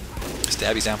kills.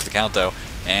 Stabby's down for the count, though.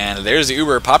 And there's the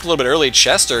Uber. Popped a little bit early.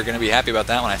 Chester going to be happy about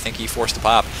that one. I think he forced the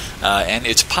pop. And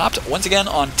it's popped once again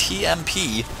on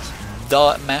TMP,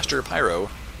 the Master Pyro.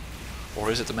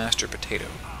 Or is it the Master Potato?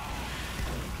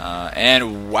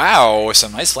 And wow,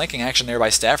 some nice flanking action there by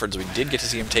Stafford. So we did get to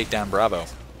see him take down Bravo.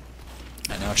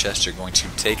 And now Chester going to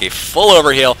take a full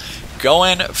overheal,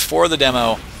 going for the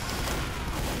demo.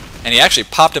 And he actually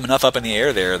popped him enough up in the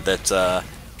air there that,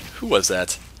 who was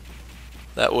that?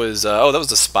 That was, oh, that was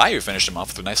the spy who finished him off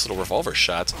with a nice little revolver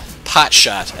shot. Pot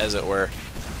shot, as it were.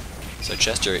 So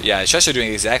Chester, yeah, Chester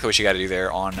doing exactly what you got to do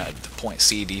there on the point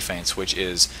C defense, which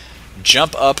is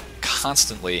jump up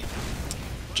constantly.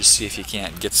 Just see if you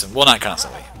can't get some, well, not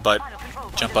constantly, but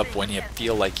jump up when you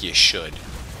feel like you should.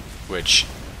 Which,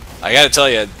 I got to tell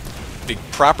you, the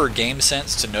proper game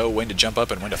sense to know when to jump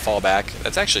up and when to fall back,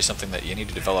 that's actually something that you need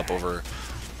to develop over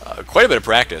quite a bit of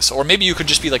practice. Or maybe you could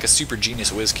just be like a super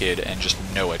genius whiz kid and just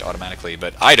know it automatically,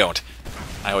 but I don't.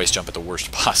 I always jump at the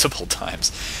worst possible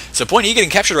times. So point E getting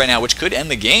captured right now, which could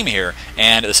end the game here.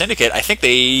 And the Syndicate, I think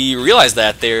they realize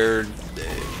that their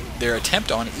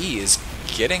attempt on E is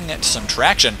getting some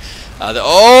traction.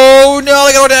 Oh no,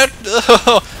 they gotta watch out.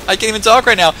 Oh, I can't even talk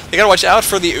right now. They gotta watch out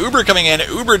for the Uber coming in.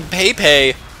 Uber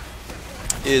Pepe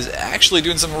is actually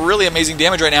doing some really amazing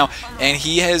damage right now, and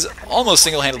he has almost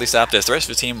single-handedly stopped this. The rest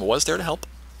of the team was there to help.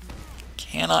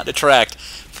 Cannot detract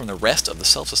from the rest of the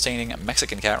self-sustaining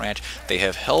Mexican Cat Ranch. They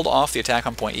have held off the attack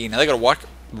on point E. Now they got to walk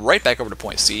right back over to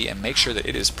point C and make sure that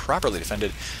it is properly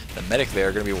defended. The medic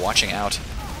there going to be watching out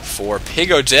for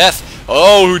Pig O'Death.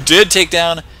 Oh, who did take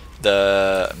down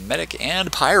the medic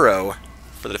and Pyro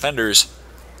for the defenders.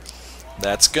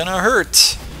 That's going to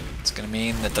hurt. It's going to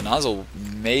mean that the nozzle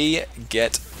may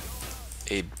get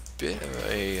a bit of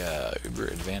a Uber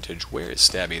advantage. Where is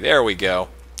Stabby? There we go.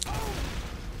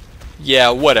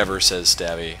 Yeah, whatever, says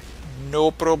Stabby.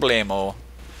 No problemo.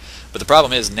 But the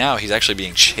problem is now he's actually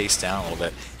being chased down a little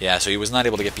bit. Yeah, so he was not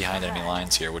able to get behind enemy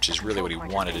lines here, which is really what he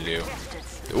wanted to do.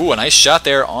 Ooh, a nice shot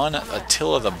there on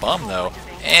Attila the Bum, though.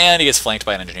 And he gets flanked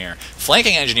by an engineer.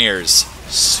 Flanking engineers,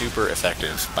 super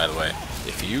effective, by the way.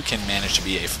 If you can manage to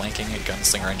be a flanking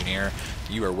gunslinger engineer,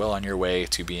 you are well on your way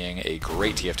to being a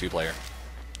great TF2 player.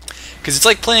 Because it's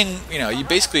like playing, you know, you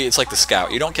basically, it's like the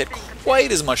Scout. You don't get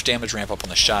quite as much damage ramp up on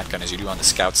the shotgun as you do on the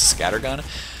Scout's scattergun,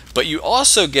 but you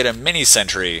also get a mini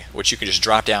sentry, which you can just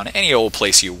drop down any old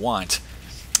place you want.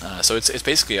 So it's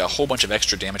basically a whole bunch of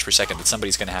extra damage per second that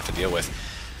somebody's going to have to deal with.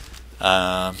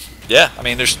 Yeah, I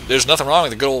mean, there's nothing wrong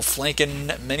with a good old flanking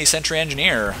mini sentry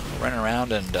engineer running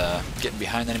around and getting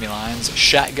behind enemy lines,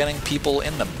 shotgunning people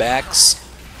in the backs,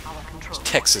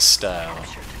 Texas style.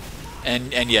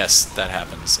 And yes, that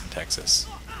happens in Texas.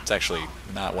 It's actually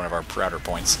not one of our prouder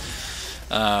points.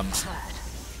 But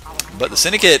the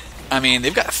Syndicate, I mean,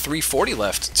 they've got 340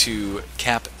 left to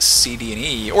cap C, D, and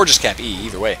E, or just cap E,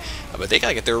 either way. But they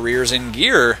gotta get their rears in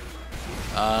gear.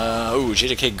 Ooh,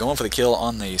 JJK going for the kill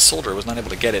on the soldier, was not able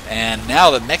to get it. And now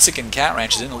the Mexican Cat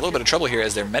Ranch is in a little bit of trouble here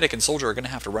as their medic and soldier are going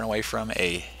to have to run away from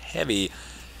a heavy.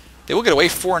 They will get away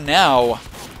for now,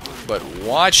 but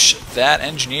watch that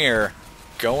engineer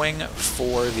going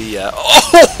for the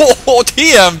oh,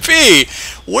 TMP!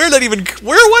 Where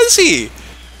was he?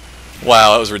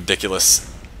 Wow, that was ridiculous.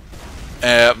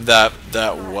 That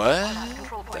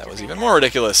was even more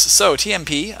ridiculous. So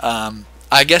TMP,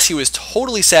 I guess he was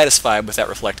totally satisfied with that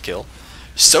reflect kill.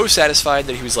 So satisfied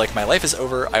that he was like, my life is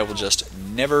over, I will just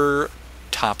never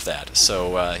top that.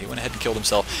 So he went ahead and killed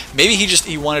himself. Maybe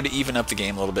he wanted to even up the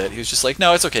game a little bit. He was just like,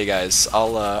 no, it's okay, guys.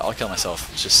 I'll kill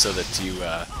myself just so that you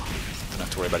don't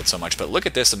have to worry about it so much. But look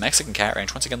at this, the Mexican Cat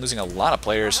Ranch once again losing a lot of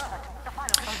players.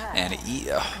 And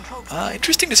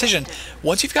interesting decision.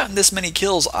 Once you've gotten this many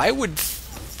kills, I would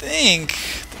think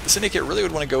the Syndicate really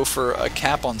would want to go for a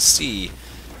cap on C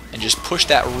and just push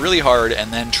that really hard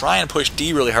and then try and push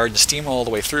D really hard and steamroll all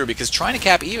the way through, because trying to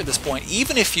cap E at this point,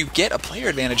 even if you get a player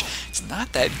advantage, it's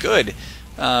not that good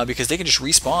because they can just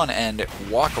respawn and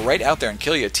walk right out there and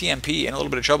kill you. TMP in a little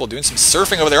bit of trouble doing some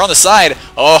surfing over there on the side.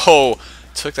 Oh,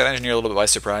 took that engineer a little bit by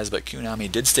surprise, but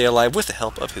Kunami did stay alive with the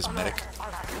help of his medic.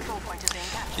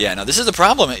 Yeah, now this is the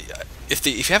problem. If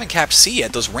you haven't capped C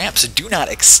yet, those ramps do not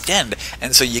extend,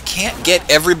 and so you can't get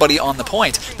everybody on the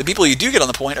point. The people you do get on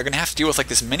the point are going to have to deal with like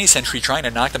this mini sentry trying to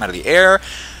knock them out of the air.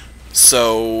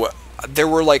 So there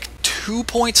were like 2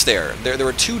 points there. There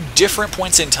were 2 different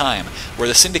points in time where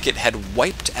the Syndicate had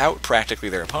wiped out practically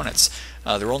their opponents.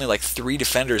 There were only like 3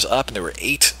 defenders up, and there were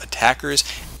 8 attackers,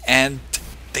 and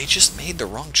they just made the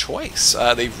wrong choice.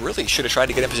 They really should have tried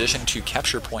to get in position to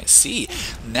capture point C.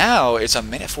 Now it's a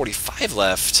minute 45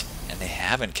 left, and they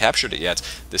haven't captured it yet.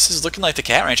 This is looking like the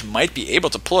Cat Ranch might be able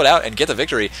to pull it out and get the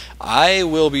victory. I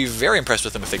will be very impressed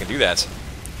with them if they can do that.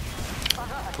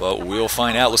 Well, we'll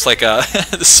find out. Looks like the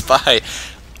spy.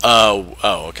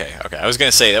 Okay. I was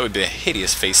going to say that would be a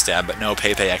hideous face stab, but no,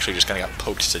 Pepe actually just kind of got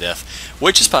poked to death,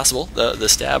 which is possible. The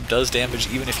stab does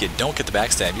damage even if you don't get the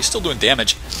backstab. You're still doing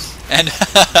damage. And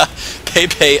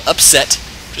Pepe upset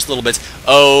just a little bit.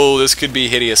 Oh, this could be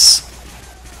hideous.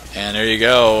 And there you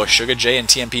go. Sugar J and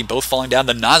TMP both falling down.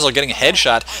 The Nozzle getting a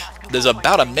headshot. There's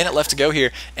about a minute left to go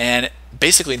here, and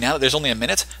basically now that there's only a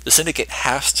minute, the Syndicate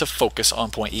has to focus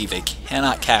on point E. They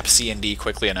cannot cap C and D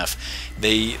quickly enough.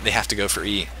 They have to go for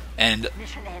E. And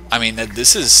I mean,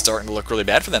 this is starting to look really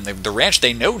bad for them. The ranch,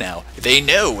 they know now. They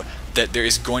know that there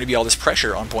is going to be all this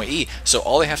pressure on point E. So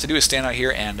all they have to do is stand out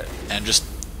here and just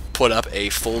put up a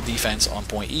full defense on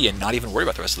point E and not even worry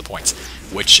about the rest of the points,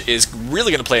 which is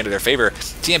really going to play into their favor.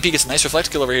 TMP gets a nice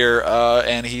reflect kill over here,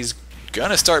 and he's going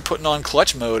to start putting on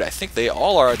clutch mode. I think they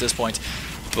all are at this point.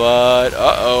 But,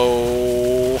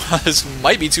 uh-oh, this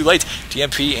might be too late.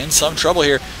 TMP in some trouble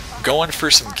here, going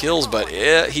for some kills, but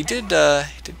he did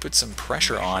put some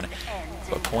pressure on.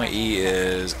 But point E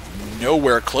is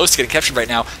nowhere close to getting captured right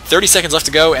now. 30 seconds left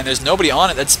to go, and there's nobody on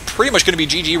it. That's pretty much going to be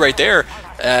GG right there,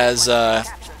 as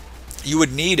you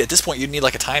would need, at this point, you'd need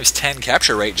like a ×10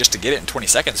 capture rate just to get it in 20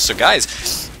 seconds. So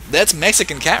guys, that's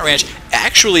Mexican Cat Ranch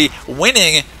actually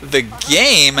winning the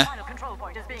game.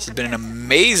 This has been an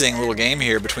amazing little game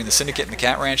here between the Syndicate and the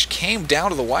Cat Ranch. Came down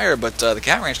to the wire, but the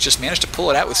Cat Ranch just managed to pull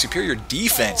it out with superior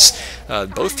defense.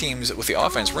 Both teams with the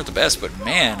offense weren't the best, but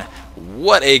man,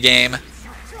 what a game.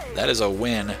 That is a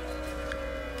win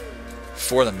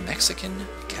for the Mexican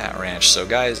Cat Ranch. So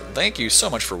guys, thank you so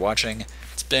much for watching.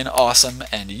 It's been awesome,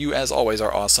 and you, as always,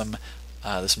 are awesome.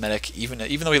 This medic, even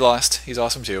though he lost, he's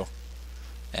awesome too.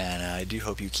 And I do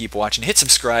hope you keep watching. Hit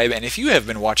subscribe, and if you have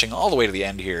been watching all the way to the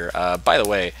end here, by the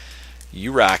way,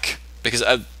 you rock. Because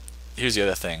here's the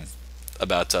other thing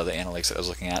about the analytics that I was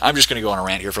looking at. I'm just going to go on a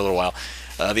rant here for a little while.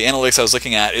 The analytics I was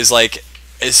looking at is like,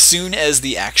 as soon as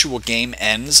the actual game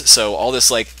ends, so all this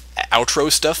like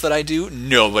outro stuff that I do,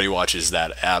 nobody watches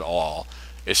that at all.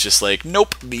 It's just like,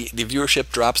 nope, the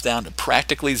viewership drops down to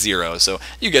practically 0. So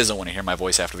you guys don't want to hear my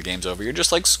voice after the game's over. You're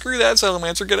just like, screw that,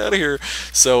 Salamancer, get out of here.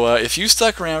 So if you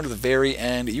stuck around to the very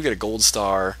end, you get a gold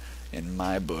star in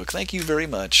my book. Thank you very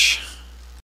much.